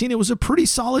 2018, it was a pretty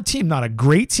solid team. Not a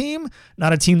great team,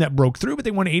 not a team that broke through, but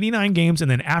they won 89 games. And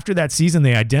then after that season,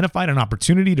 they identified an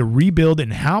opportunity to rebuild.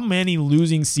 And how many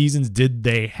losing seasons did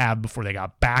they have before they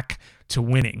got back to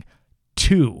winning?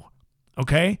 2.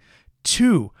 Okay?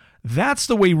 2. That's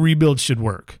the way rebuild should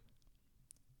work.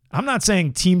 I'm not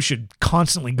saying teams should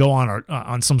constantly go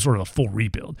on some sort of a full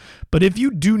rebuild, but if you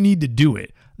do need to do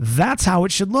it, that's how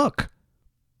it should look.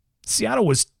 Seattle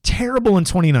was terrible in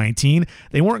 2019.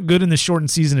 They weren't good in the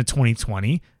shortened season of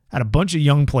 2020. Had a bunch of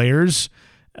young players,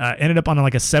 ended up on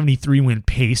like a 73-win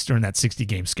pace during that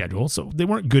 60-game schedule, so they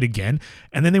weren't good again.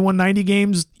 And then they won 90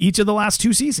 games each of the last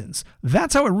 2 seasons.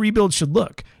 That's how a rebuild should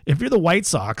look. If you're the White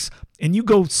Sox and you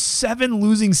go 7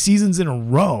 losing seasons in a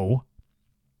row.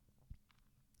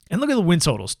 And look at the win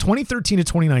totals. 2013 to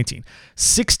 2019.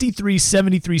 63,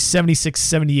 73, 76,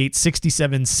 78,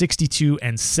 67, 62,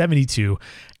 and 72.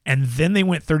 And then they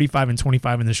went 35 and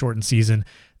 25 in the shortened season.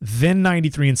 Then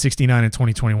 93 and 69 in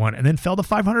 2021. And then fell to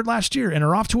 500 last year and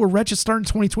are off to a wretched start in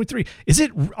 2023. Is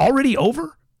it already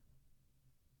over?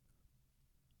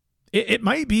 It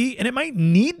might be, and it might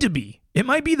need to be. It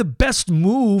might be the best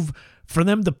move for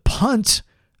them to punt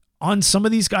on some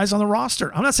of these guys on the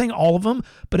roster. I'm not saying all of them,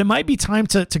 but it might be time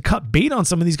to cut bait on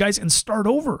some of these guys and start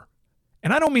over.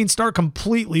 And I don't mean start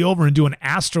completely over and do an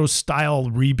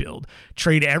Astros-style rebuild.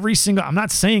 Trade every single... I'm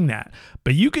not saying that.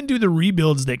 But you can do the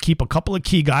rebuilds that keep a couple of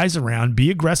key guys around,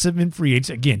 be aggressive in free agents.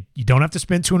 Again, you don't have to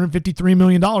spend $253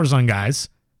 million on guys.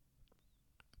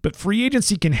 But free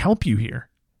agency can help you here.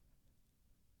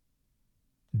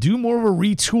 Do more of a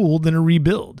retool than a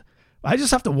rebuild. I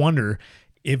just have to wonder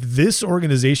if this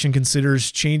organization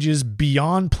considers changes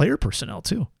beyond player personnel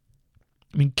too.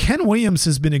 I mean, Ken Williams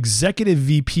has been executive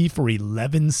VP for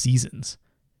 11 seasons,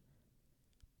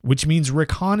 which means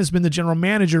Rick Hahn has been the general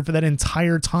manager for that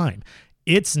entire time.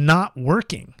 It's not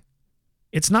working.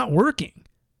 It's not working.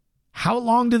 How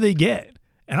long do they get?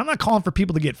 And I'm not calling for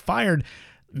people to get fired.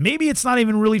 Maybe it's not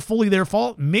even really fully their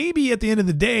fault. Maybe at the end of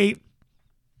the day,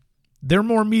 they're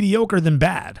more mediocre than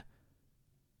bad.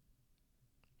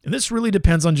 And this really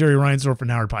depends on Jerry Reinsdorf and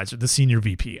Howard Pizer, the senior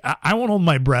VP. I won't hold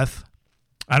my breath.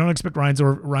 I don't expect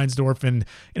Reinsdorf and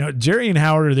Jerry and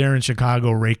Howard are there in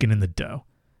Chicago raking in the dough.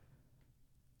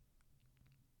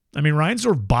 I mean,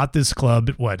 Reinsdorf bought this club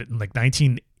at what, like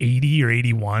 1980 or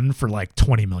 81 for like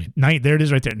 $20 million. There it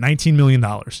is right there, $19 million.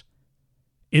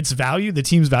 Its value, the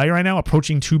team's value right now,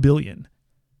 approaching $2 billion.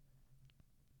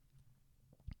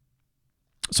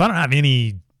 So I don't have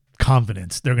any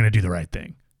confidence they're going to do the right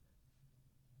thing.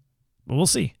 But we'll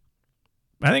see.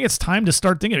 I think it's time to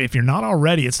start thinking. If you're not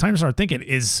already, it's time to start thinking,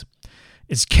 is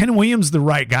Ken Williams the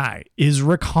right guy? Is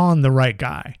Rick Hahn the right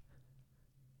guy?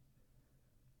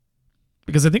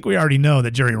 Because I think we already know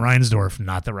that Jerry Reinsdorf,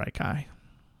 not the right guy.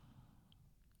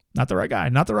 Not the right guy.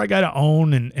 Not the right guy to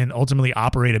own and ultimately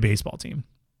operate a baseball team.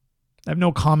 I have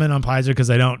no comment on Pizer because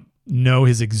I don't know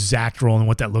his exact role and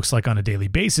what that looks like on a daily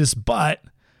basis, but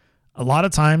a lot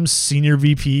of times senior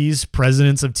VPs,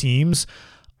 presidents of teams,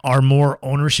 are more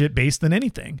ownership based than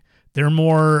anything. They're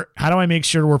more, how do I make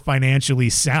sure we're financially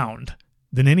sound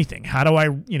than anything? How do I,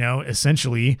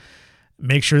 essentially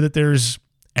make sure that there's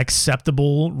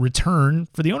acceptable return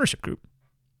for the ownership group?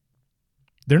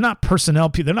 They're not personnel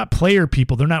people. They're not player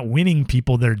people. They're not winning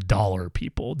people. They're dollar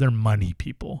people. They're money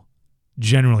people,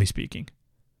 generally speaking.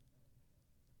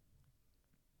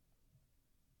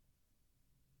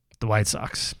 The White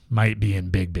Sox might be in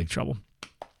big, big trouble.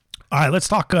 All right, let's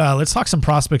talk some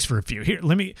prospects for a few. Here,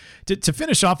 let me to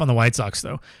finish off on the White Sox,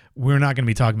 though. We're not going to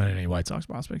be talking about any White Sox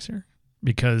prospects here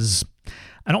because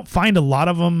I don't find a lot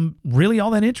of them really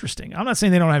all that interesting. I'm not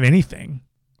saying they don't have anything,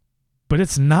 but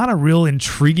it's not a real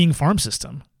intriguing farm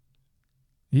system.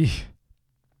 Eesh.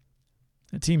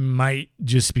 The team might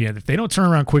just be, if they don't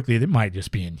turn around quickly, they might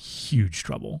just be in huge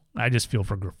trouble. I just feel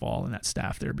for Grifol and that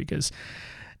staff there because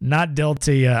not dealt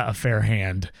a fair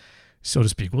hand, so to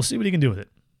speak. We'll see what he can do with it.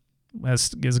 As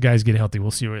guys get healthy,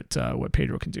 we'll see what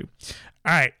Pedro can do.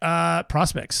 All right,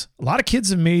 prospects. A lot of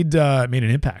kids have made an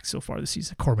impact so far this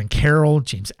season. Corbin Carroll,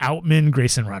 James Outman,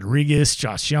 Grayson Rodriguez,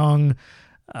 Josh Young,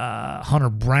 Hunter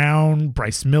Brown,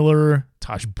 Bryce Miller,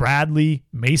 Tosh Bradley,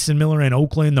 Mason Miller in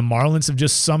Oakland. The Marlins have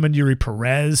just summoned Yuri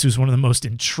Perez, who's one of the most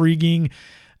intriguing,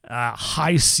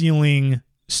 high-ceiling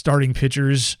starting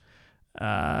pitchers,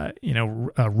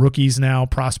 rookies now,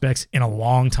 prospects in a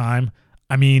long time.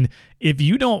 I mean, if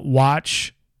you don't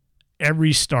watch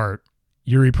every start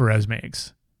Yuri Perez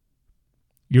makes,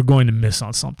 you're going to miss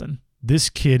on something. This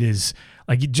kid is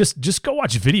like, just go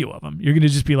watch a video of him. You're going to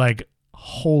just be like,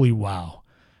 holy wow,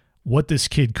 what this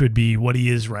kid could be, what he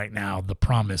is right now. The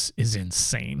promise is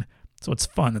insane. So it's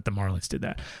fun that the Marlins did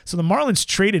that. So the Marlins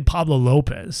traded Pablo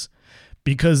Lopez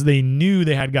because they knew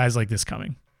they had guys like this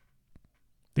coming.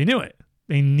 They knew it.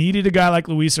 They needed a guy like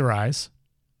Luis Ariz.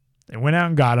 They went out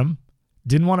and got him.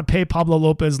 Didn't want to pay Pablo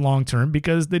Lopez long-term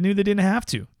because they knew they didn't have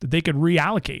to, that they could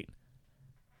reallocate.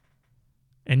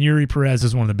 And Yuri Perez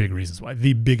is one of the big reasons why,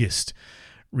 the biggest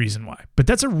reason why. But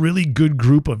that's a really good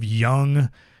group of young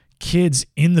kids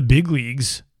in the big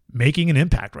leagues making an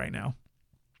impact right now.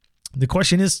 The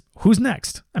question is, who's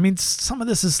next? I mean, some of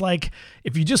this is like,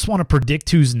 if you just want to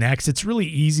predict who's next, it's really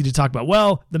easy to talk about,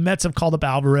 well, the Mets have called up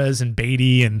Alvarez and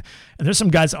Beatty, and there's some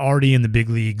guys already in the big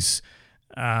leagues.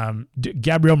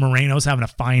 Gabriel Moreno's having a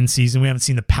fine season. We haven't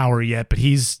seen the power yet, but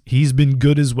he's been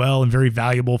good as well and very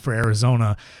valuable for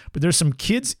Arizona. But there's some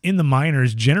kids in the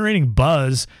minors generating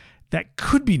buzz that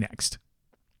could be next,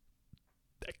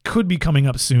 that could be coming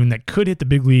up soon, that could hit the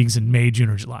big leagues in May, June,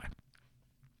 or July.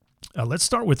 Let's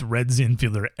start with Reds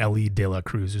infielder Elly De La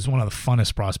Cruz, who's one of the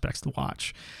funnest prospects to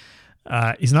watch.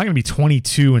 He's not going to be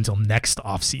 22 until next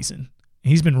offseason.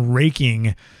 He's been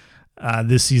raking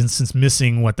this season since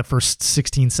missing, the first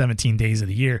 16, 17 days of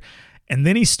the year. And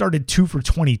then he started 2 for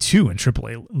 22 in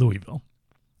AAA Louisville.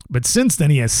 But since then,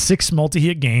 he has 6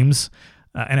 multi-hit games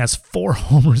and has 4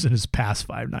 homers in his past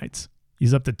 5 nights.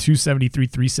 He's up to 273,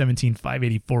 317,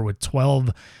 584 with 12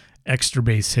 extra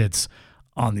base hits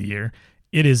on the year.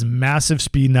 It is massive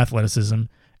speed and athleticism,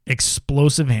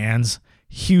 explosive hands,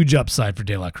 huge upside for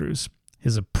De La Cruz.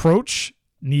 His approach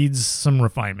needs some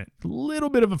refinement. A little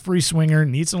bit of a free swinger,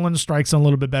 needs to learn the strike zone a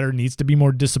little bit better, needs to be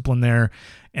more disciplined there,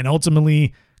 and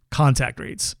ultimately contact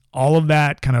rates. All of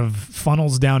that kind of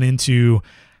funnels down into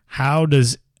how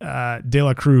does De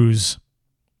La Cruz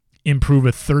improve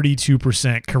a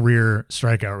 32% career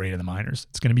strikeout rate in the minors.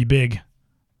 It's going to be big.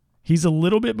 He's a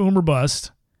little bit boom or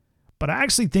bust, but I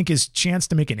actually think his chance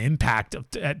to make an impact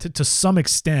to some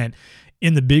extent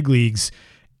in the big leagues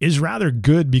is rather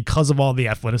good because of all the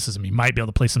athleticism. He might be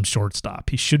able to play some shortstop.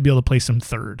 He should be able to play some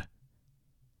third.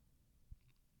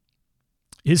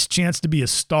 His chance to be a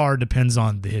star depends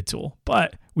on the hit tool.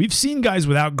 But we've seen guys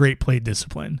without great plate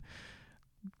discipline.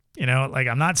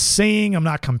 I'm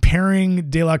not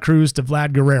comparing De La Cruz to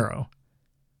Vlad Guerrero.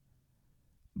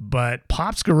 But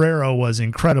Pops Guerrero was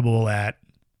incredible at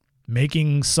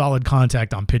making solid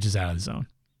contact on pitches out of the zone.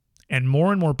 And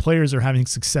more players are having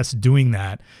success doing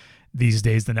that these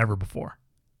days than ever before.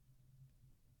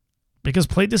 Because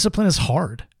plate discipline is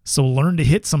hard. So learn to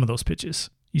hit some of those pitches.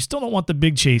 You still don't want the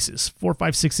big chases, 4,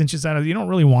 5, 6 inches out of, you don't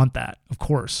really want that, of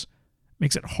course.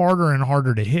 Makes it harder and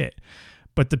harder to hit.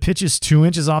 But the pitch is 2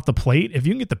 inches off the plate. If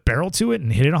you can get the barrel to it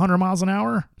and hit it 100 miles an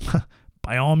hour,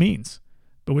 by all means.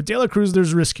 But with De La Cruz,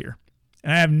 there's risk here.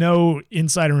 And I have no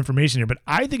insider information here, but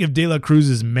I think if De La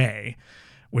Cruz's May,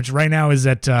 which right now is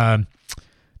at,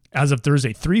 as of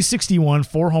Thursday, 361,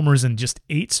 4 homers, and just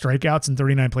 8 strikeouts and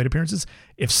 39 plate appearances.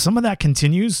 If some of that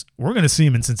continues, we're going to see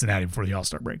him in Cincinnati before the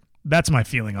All-Star break. That's my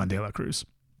feeling on De La Cruz.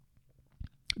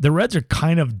 The Reds are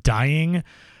kind of dying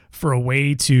for a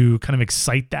way to kind of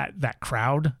excite that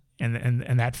crowd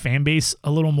and that fan base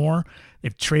a little more.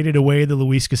 They've traded away the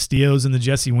Luis Castillos and the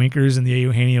Jesse Winkers and the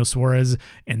Eugenio Suarez,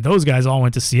 and those guys all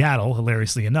went to Seattle,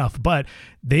 hilariously enough. But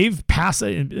they've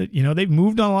they've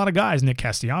moved on a lot of guys. Nick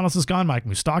Castellanos is gone, Mike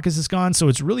Moustakas is gone, so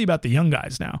it's really about the young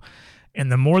guys now.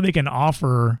 And the more they can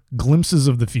offer glimpses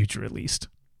of the future, at least,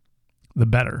 the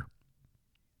better.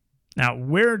 Now,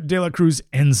 where De La Cruz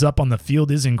ends up on the field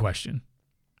is in question.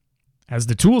 Has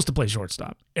the tools to play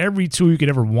shortstop. Every tool you could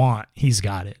ever want, he's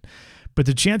got it. But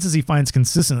the chances he finds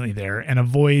consistently there and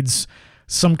avoids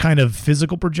some kind of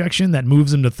physical projection that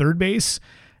moves him to third base,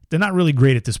 they're not really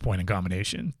great at this point in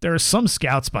combination. There are some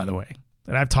scouts, by the way,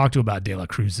 that I've talked to about De La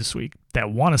Cruz this week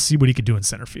that want to see what he could do in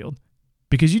center field.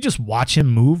 Because you just watch him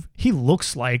move, he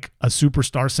looks like a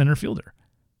superstar center fielder.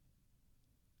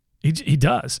 He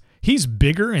does. He's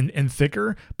bigger and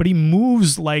thicker, but he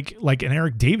moves like an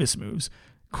Eric Davis moves.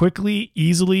 Quickly,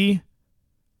 easily,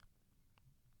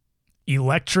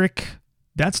 electric.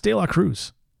 That's De La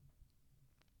Cruz.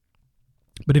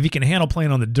 But if he can handle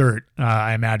playing on the dirt,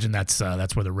 I imagine that's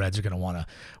where the Reds are going to want to,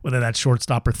 whether that's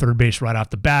shortstop or third base right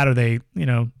off the bat, or they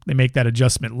make that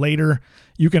adjustment later.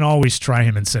 You can always try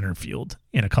him in center field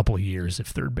in a couple of years if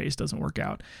third base doesn't work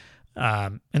out.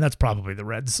 And that's probably the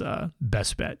Reds'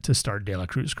 best bet to start De La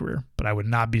Cruz's career. But I would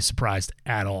not be surprised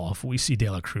at all if we see De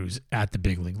La Cruz at the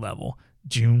big league level.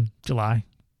 June, July.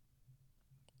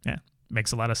 Yeah,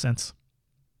 makes a lot of sense.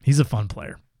 He's a fun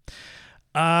player.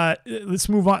 Let's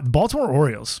move on. The Baltimore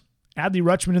Orioles. Adley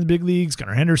Rutschman in the big leagues,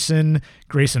 Gunnar Henderson,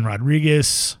 Grayson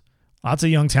Rodriguez, lots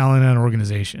of young talent in an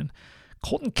organization.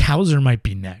 Colton Cowser might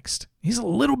be next. He's a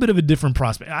little bit of a different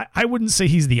prospect. I wouldn't say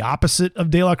he's the opposite of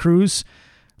De La Cruz.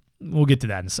 We'll get to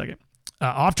that in a second.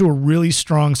 Off to a really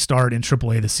strong start in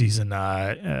AAA this season.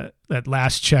 That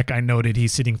last check I noted,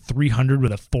 he's hitting 300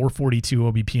 with a 442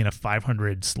 OBP and a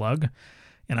 500 slug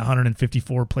and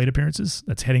 154 plate appearances.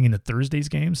 That's heading into Thursday's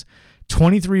games.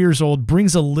 23 years old,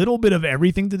 brings a little bit of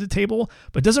everything to the table,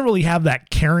 but doesn't really have that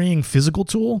carrying physical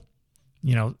tool.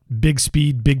 Big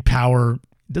speed, big power.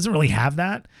 Doesn't really have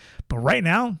that. But right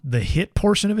now, the hit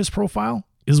portion of his profile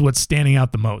is what's standing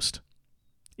out the most.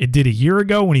 It did a year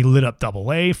ago when he lit up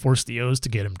AA, forced the O's to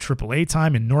get him AAA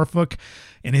time in Norfolk,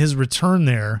 and his return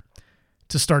there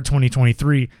to start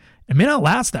 2023. It may not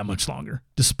last that much longer,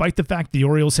 despite the fact the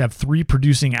Orioles have 3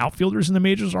 producing outfielders in the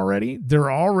majors already. They're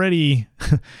already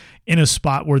in a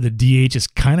spot where the DH is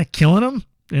kind of killing them.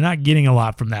 They're not getting a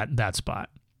lot from that spot.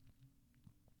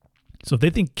 So if they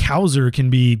think Cowser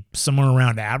can be somewhere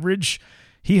around average,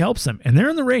 he helps them, and they're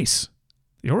in the race.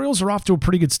 The Orioles are off to a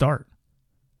pretty good start.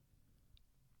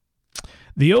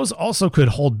 The O's also could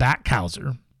hold back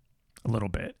Cowser a little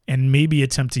bit and maybe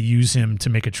attempt to use him to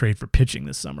make a trade for pitching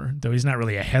this summer, though he's not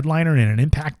really a headliner in an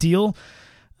impact deal,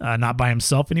 not by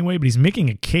himself anyway, but he's making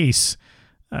a case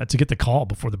to get the call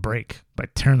before the break by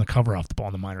tearing the cover off the ball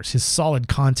in the minors. His solid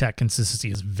contact consistency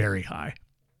is very high.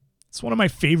 It's one of my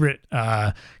favorite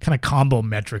kind of combo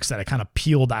metrics that I kind of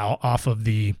peeled out off of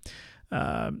the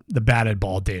batted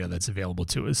ball data that's available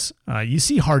to us. You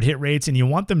see hard hit rates and you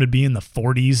want them to be in the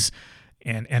 40s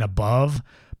and above.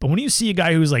 But when you see a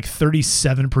guy who's like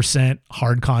 37%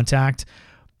 hard contact,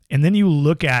 and then you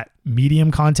look at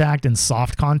medium contact and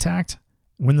soft contact,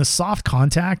 when the soft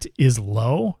contact is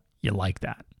low, you like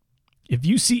that. If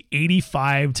you see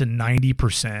 85 to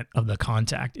 90% of the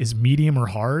contact is medium or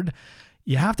hard,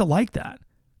 you have to like that.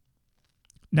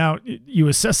 Now, you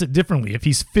assess it differently. If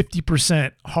he's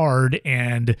 50% hard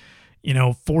and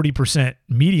 40%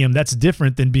 medium, that's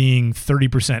different than being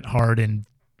 30% hard and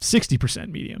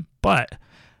 60% medium. But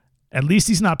at least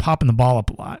he's not popping the ball up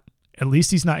a lot. At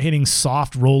least he's not hitting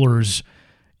soft rollers,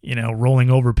 rolling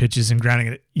over pitches and grounding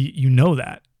it. You know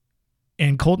that.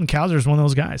 And Colton Cowser is one of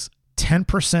those guys.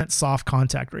 10% soft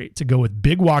contact rate to go with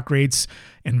big walk rates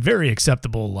and very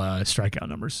acceptable strikeout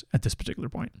numbers at this particular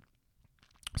point.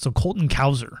 So Colton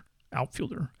Cowser,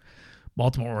 outfielder,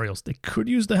 Baltimore Orioles, they could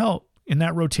use the help in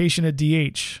that rotation at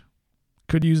DH.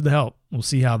 Could use the help. We'll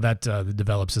see how that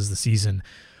develops as the season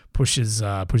pushes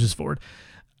forward.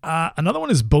 Another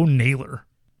one is Bo Naylor,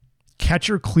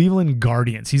 catcher, Cleveland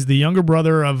Guardians. He's the younger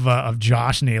brother of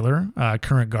Josh Naylor,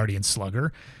 current Guardian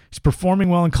slugger. He's performing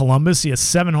well in Columbus. He has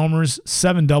 7 homers,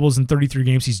 7 doubles in 33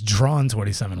 games. He's drawn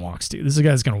 27 walks too. This is a guy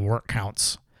that's going to work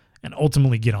counts and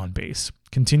ultimately get on base.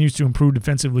 Continues to improve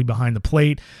defensively behind the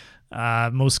plate.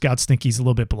 Most scouts think he's a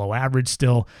little bit below average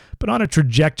still, but on a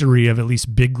trajectory of at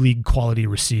least big league quality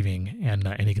receiving,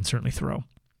 and he can certainly throw.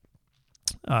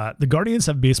 The Guardians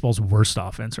have baseball's worst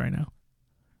offense right now,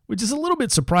 which is a little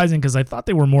bit surprising because I thought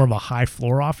they were more of a high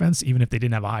floor offense, even if they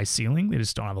didn't have a high ceiling. They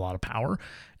just don't have a lot of power.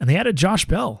 And they added Josh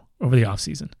Bell over the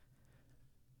offseason.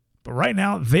 But right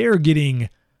now, they are getting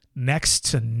next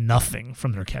to nothing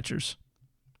from their catchers.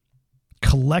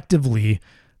 Collectively,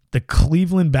 the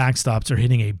Cleveland backstops are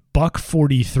hitting a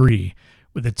 $143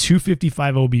 with a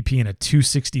 255 OBP and a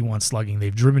 261 slugging.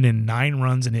 They've driven in 9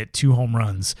 runs and hit 2 home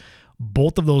runs.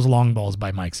 Both of those long balls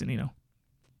by Mike Zunino.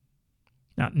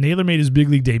 Now, Naylor made his big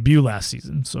league debut last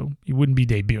season, so he wouldn't be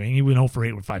debuting. He went 0 for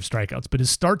 8 with 5 strikeouts, but his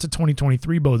start to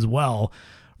 2023 bodes well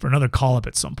for another call-up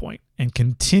at some point, and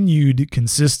continued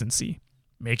consistency.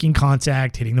 Making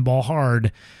contact, hitting the ball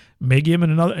hard, may get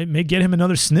him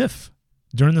another sniff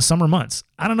during the summer months.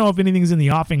 I don't know if anything's in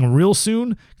the offing real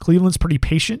soon. Cleveland's pretty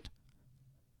patient.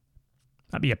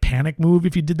 That'd be a panic move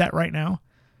if you did that right now.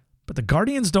 But the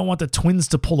Guardians don't want the Twins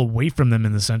to pull away from them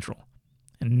in the Central.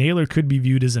 And Naylor could be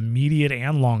viewed as immediate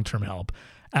and long-term help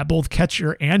at both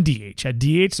catcher and DH. At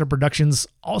DH, their production's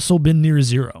also been near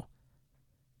zero.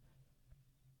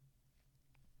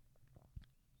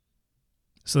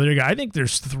 So there you go. I think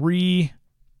there's 3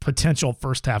 potential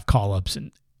first-half call-ups.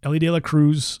 And Elly De La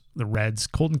Cruz, the Reds,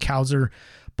 Colton Cowser,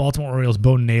 Baltimore Orioles,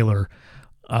 Bo Naylor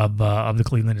of the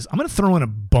Cleveland Indians. I'm going to throw in a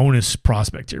bonus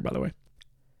prospect here, by the way.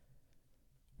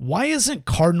 Why isn't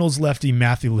Cardinals lefty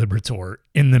Matthew Liberatore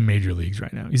in the major leagues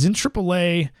right now? He's in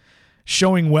AAA,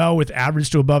 showing well with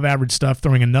average to above average stuff,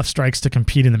 throwing enough strikes to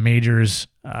compete in the majors,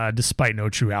 despite no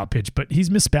true out pitch. But he's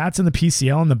missed bats in the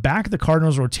PCL, and the back of the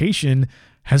Cardinals rotation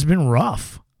has been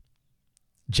rough.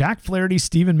 Jack Flaherty,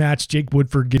 Steven Matz, Jake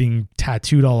Woodford getting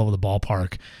tattooed all over the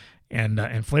ballpark,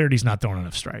 and Flaherty's not throwing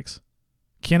enough strikes.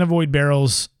 Can't avoid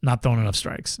barrels, not throwing enough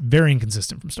strikes. Very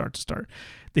inconsistent from start to start.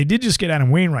 They did just get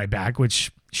Adam Wainwright back,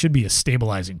 which should be a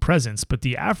stabilizing presence, but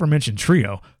the aforementioned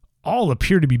trio all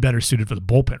appear to be better suited for the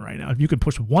bullpen right now. If you could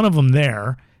push one of them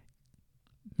there,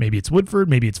 maybe it's Woodford,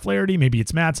 maybe it's Flaherty, maybe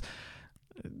it's Matz,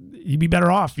 you'd be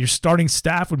better off. Your starting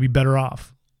staff would be better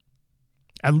off.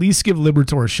 At least give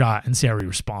Liberatore a shot and see how he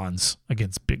responds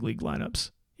against big league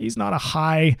lineups. He's not a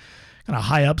high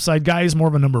upside guy. He's more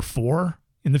of a number 4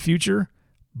 in the future,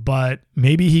 but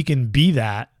maybe he can be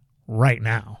that right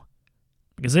now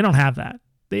because they don't have that.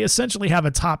 They essentially have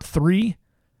a top 3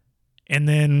 and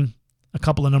then a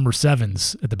couple of number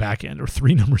 7s at the back end, or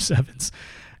 3 number 7s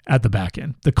at the back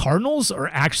end. The Cardinals are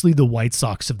actually the White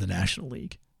Sox of the National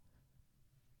League.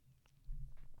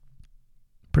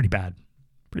 Pretty bad.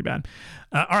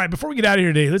 All right, before we get out of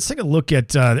here today, let's take a look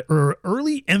at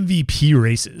early MVP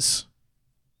races.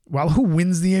 While who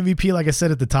wins the MVP, like I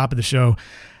said at the top of the show,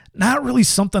 not really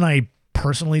something I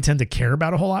personally tend to care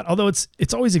about a whole lot, although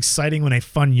it's always exciting when a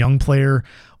fun young player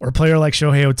or a player like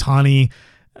Shohei Ohtani,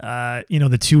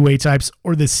 the two-way types,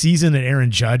 or the season that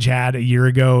Aaron Judge had a year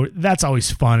ago, that's always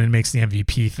fun and makes the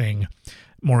MVP thing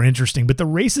more interesting. But the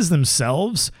races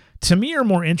themselves, to me, are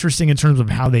more interesting in terms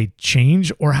of how they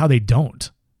change or how they don't.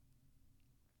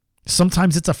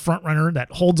 Sometimes it's a front runner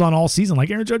that holds on all season, like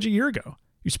Aaron Judge a year ago.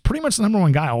 He was pretty much the number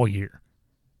 1 guy all year.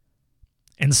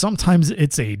 And sometimes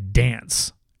it's a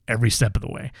dance every step of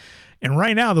the way. And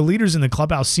right now, the leaders in the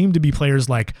clubhouse seem to be players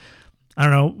like,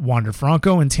 Wander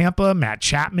Franco in Tampa, Matt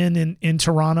Chapman in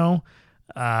Toronto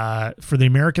for the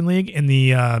American League. In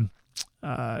the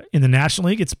National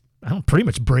League, it's pretty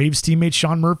much Braves teammates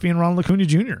Sean Murphy and Ronald Acuna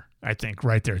Jr., I think,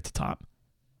 right there at the top.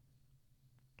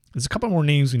 There's a couple more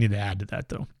names we need to add to that,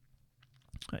 though.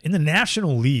 In the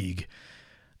National League,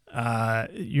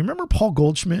 you remember Paul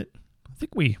Goldschmidt? I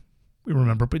think we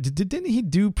remember, but didn't he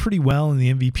do pretty well in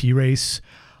the MVP race?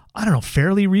 I don't know,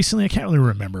 fairly recently. I can't really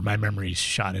remember. My memory's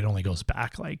shot. It only goes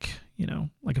back like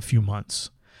a few months.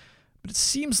 But it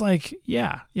seems like,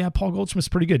 Paul Goldschmidt's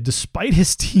pretty good. Despite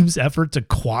his team's effort to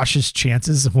quash his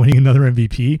chances of winning another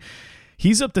MVP,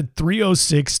 he's up to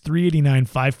 306, 389,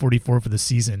 544 for the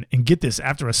season. And get this,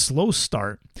 after a slow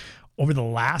start over the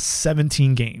last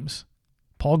 17 games,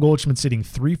 Paul Goldschmidt's hitting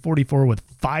 344 with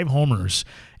 5 homers,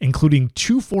 including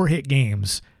 2 4-hit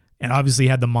games, and obviously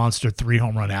had the monster 3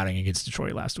 home run outing against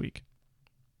Detroit last week.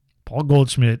 Paul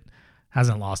Goldschmidt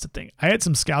hasn't lost a thing. I had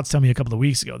some scouts tell me a couple of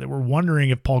weeks ago they were wondering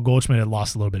if Paul Goldschmidt had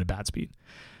lost a little bit of bat speed.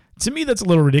 To me, that's a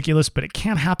little ridiculous, but it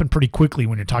can happen pretty quickly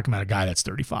when you're talking about a guy that's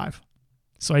 35.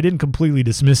 So I didn't completely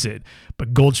dismiss it,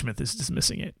 but Goldschmidt is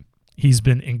dismissing it. He's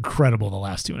been incredible the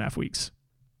last 2.5 weeks.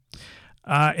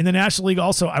 In the National League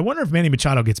also, I wonder if Manny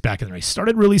Machado gets back in the race.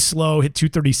 Started really slow, hit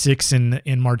 236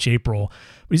 in March, April,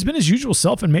 but he's been his usual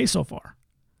self in May so far.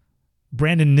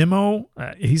 Brandon Nimmo,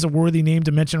 he's a worthy name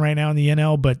to mention right now in the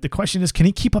NL, but the question is, can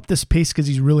he keep up this pace? Because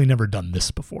he's really never done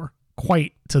this before,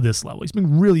 quite to this level.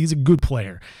 He's a good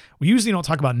player. We usually don't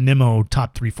talk about Nimmo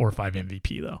top 3, 4, 5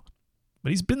 MVP though, but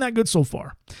he's been that good so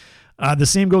far. The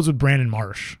same goes with Brandon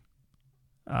Marsh.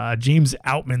 James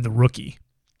Outman, the rookie.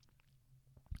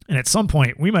 And at some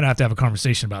point, we might have to have a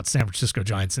conversation about San Francisco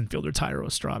Giants infielder Thairo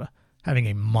Estrada having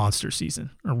a monster season,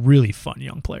 a really fun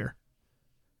young player.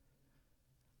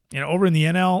 Over in the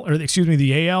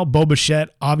the AL, Bo Bichette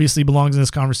obviously belongs in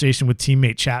this conversation with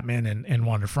teammate Chapman and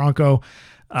Wander Franco.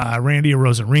 Randy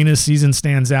Arozarena's season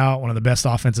stands out, one of the best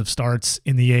offensive starts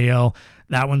in the AL.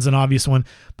 That one's an obvious one.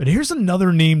 But here's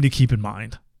another name to keep in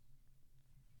mind.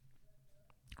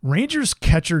 Rangers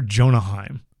catcher Jonah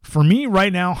Heim. For me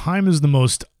right now, Heim is the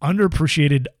most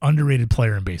underappreciated, underrated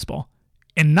player in baseball.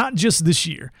 And not just this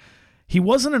year. He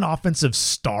wasn't an offensive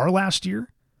star last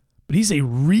year, but he's a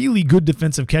really good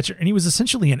defensive catcher, and he was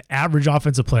essentially an average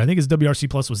offensive player. I think his WRC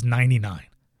plus was 99.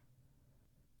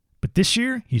 But this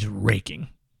year, he's raking.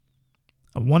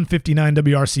 A 159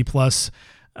 WRC plus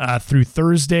through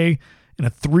Thursday, and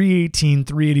a 318,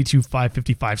 382,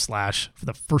 555 slash for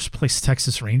the first place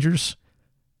Texas Rangers.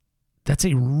 That's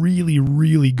a really,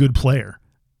 really good player.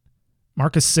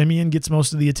 Marcus Semien gets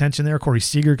most of the attention there. Corey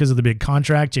Seager because of the big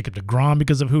contract. Jacob deGrom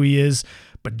because of who he is.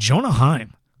 But Jonah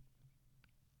Heim,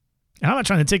 and I'm not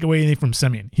trying to take away anything from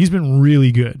Semien. He's been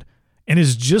really good and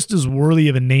is just as worthy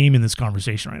of a name in this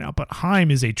conversation right now. But Heim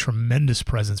is a tremendous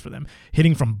presence for them,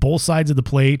 hitting from both sides of the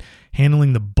plate,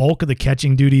 handling the bulk of the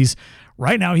catching duties.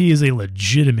 Right now, he is a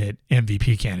legitimate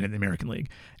MVP candidate in the American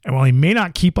League. And while he may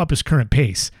not keep up his current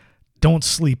pace, don't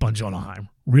sleep on Jonah Heim.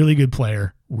 Really good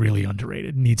player, really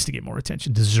underrated. Needs to get more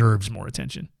attention, deserves more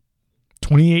attention.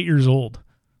 28 years old.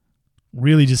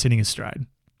 Really just hitting his stride.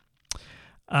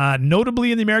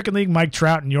 Notably in the American League, Mike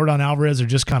Trout and Yordan Alvarez are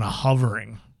just kind of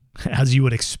hovering, as you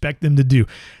would expect them to do.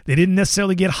 They didn't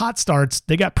necessarily get hot starts.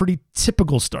 They got pretty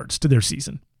typical starts to their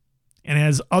season. And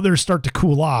as others start to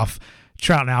cool off,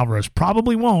 Trout and Alvarez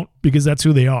probably won't, because that's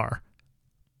who they are.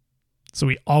 So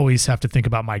we always have to think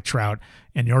about Mike Trout,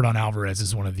 and Yordan Alvarez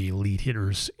is one of the elite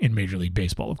hitters in Major League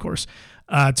Baseball, of course.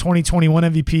 2021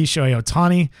 MVP, Shohei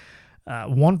Ohtani,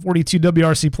 142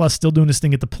 WRC plus, still doing his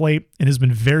thing at the plate, and has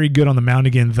been very good on the mound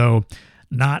again, though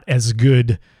not as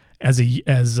good as he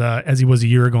was a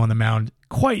year ago on the mound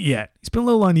quite yet. He's been a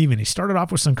little uneven. He started off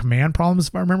with some command problems,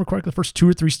 if I remember correctly. The first 2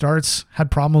 or 3 starts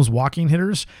had problems walking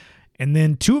hitters, and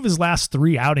then 2 of his last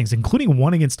 3 outings, including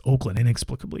one against Oakland,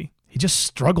 inexplicably, he just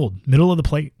struggled middle of the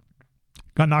plate,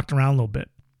 got knocked around a little bit.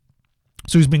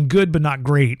 So he's been good but not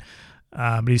great,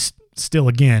 but he's still,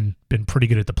 again, been pretty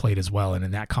good at the plate as well. And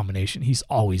in that combination, he's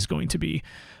always going to be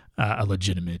a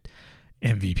legitimate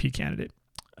MVP candidate.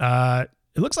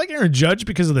 It looks like Aaron Judge,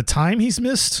 because of the time he's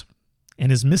missed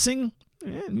and is missing,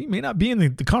 he may not be in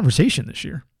the conversation this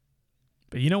year.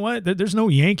 But you know what? There's no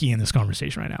Yankee in this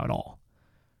conversation right now at all.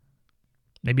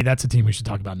 Maybe that's a team we should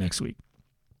talk about next week.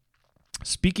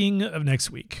 Speaking of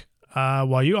next week,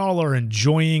 while you all are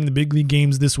enjoying the big league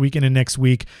games this weekend and next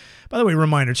week, by the way,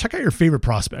 reminder, check out your favorite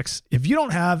prospects. If you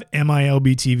don't have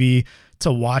MILB TV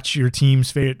to watch your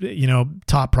team's favorite,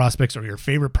 top prospects or your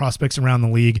favorite prospects around the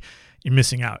league, you're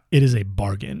missing out. It is a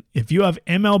bargain. If you have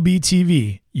MLB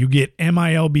TV, you get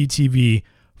MILB TV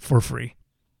for free.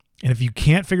 And if you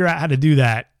can't figure out how to do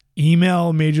that,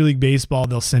 email Major League Baseball.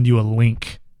 They'll send you a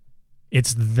link.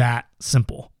 It's that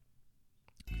simple.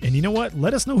 And you know what?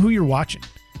 Let us know who you're watching.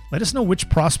 Let us know which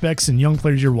prospects and young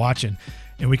players you're watching,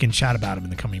 and we can chat about them in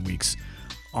the coming weeks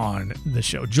on the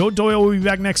show. Joe Doyle will be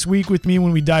back next week with me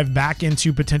when we dive back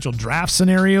into potential draft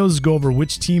scenarios, go over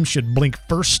which team should blink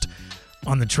first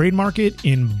on the trade market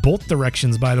in both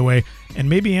directions, by the way, and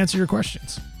maybe answer your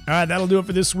questions. All right, that'll do it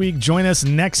for this week. Join us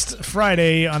next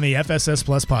Friday on the FSS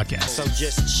Plus podcast. So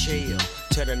just chill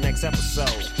till the next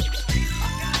episode.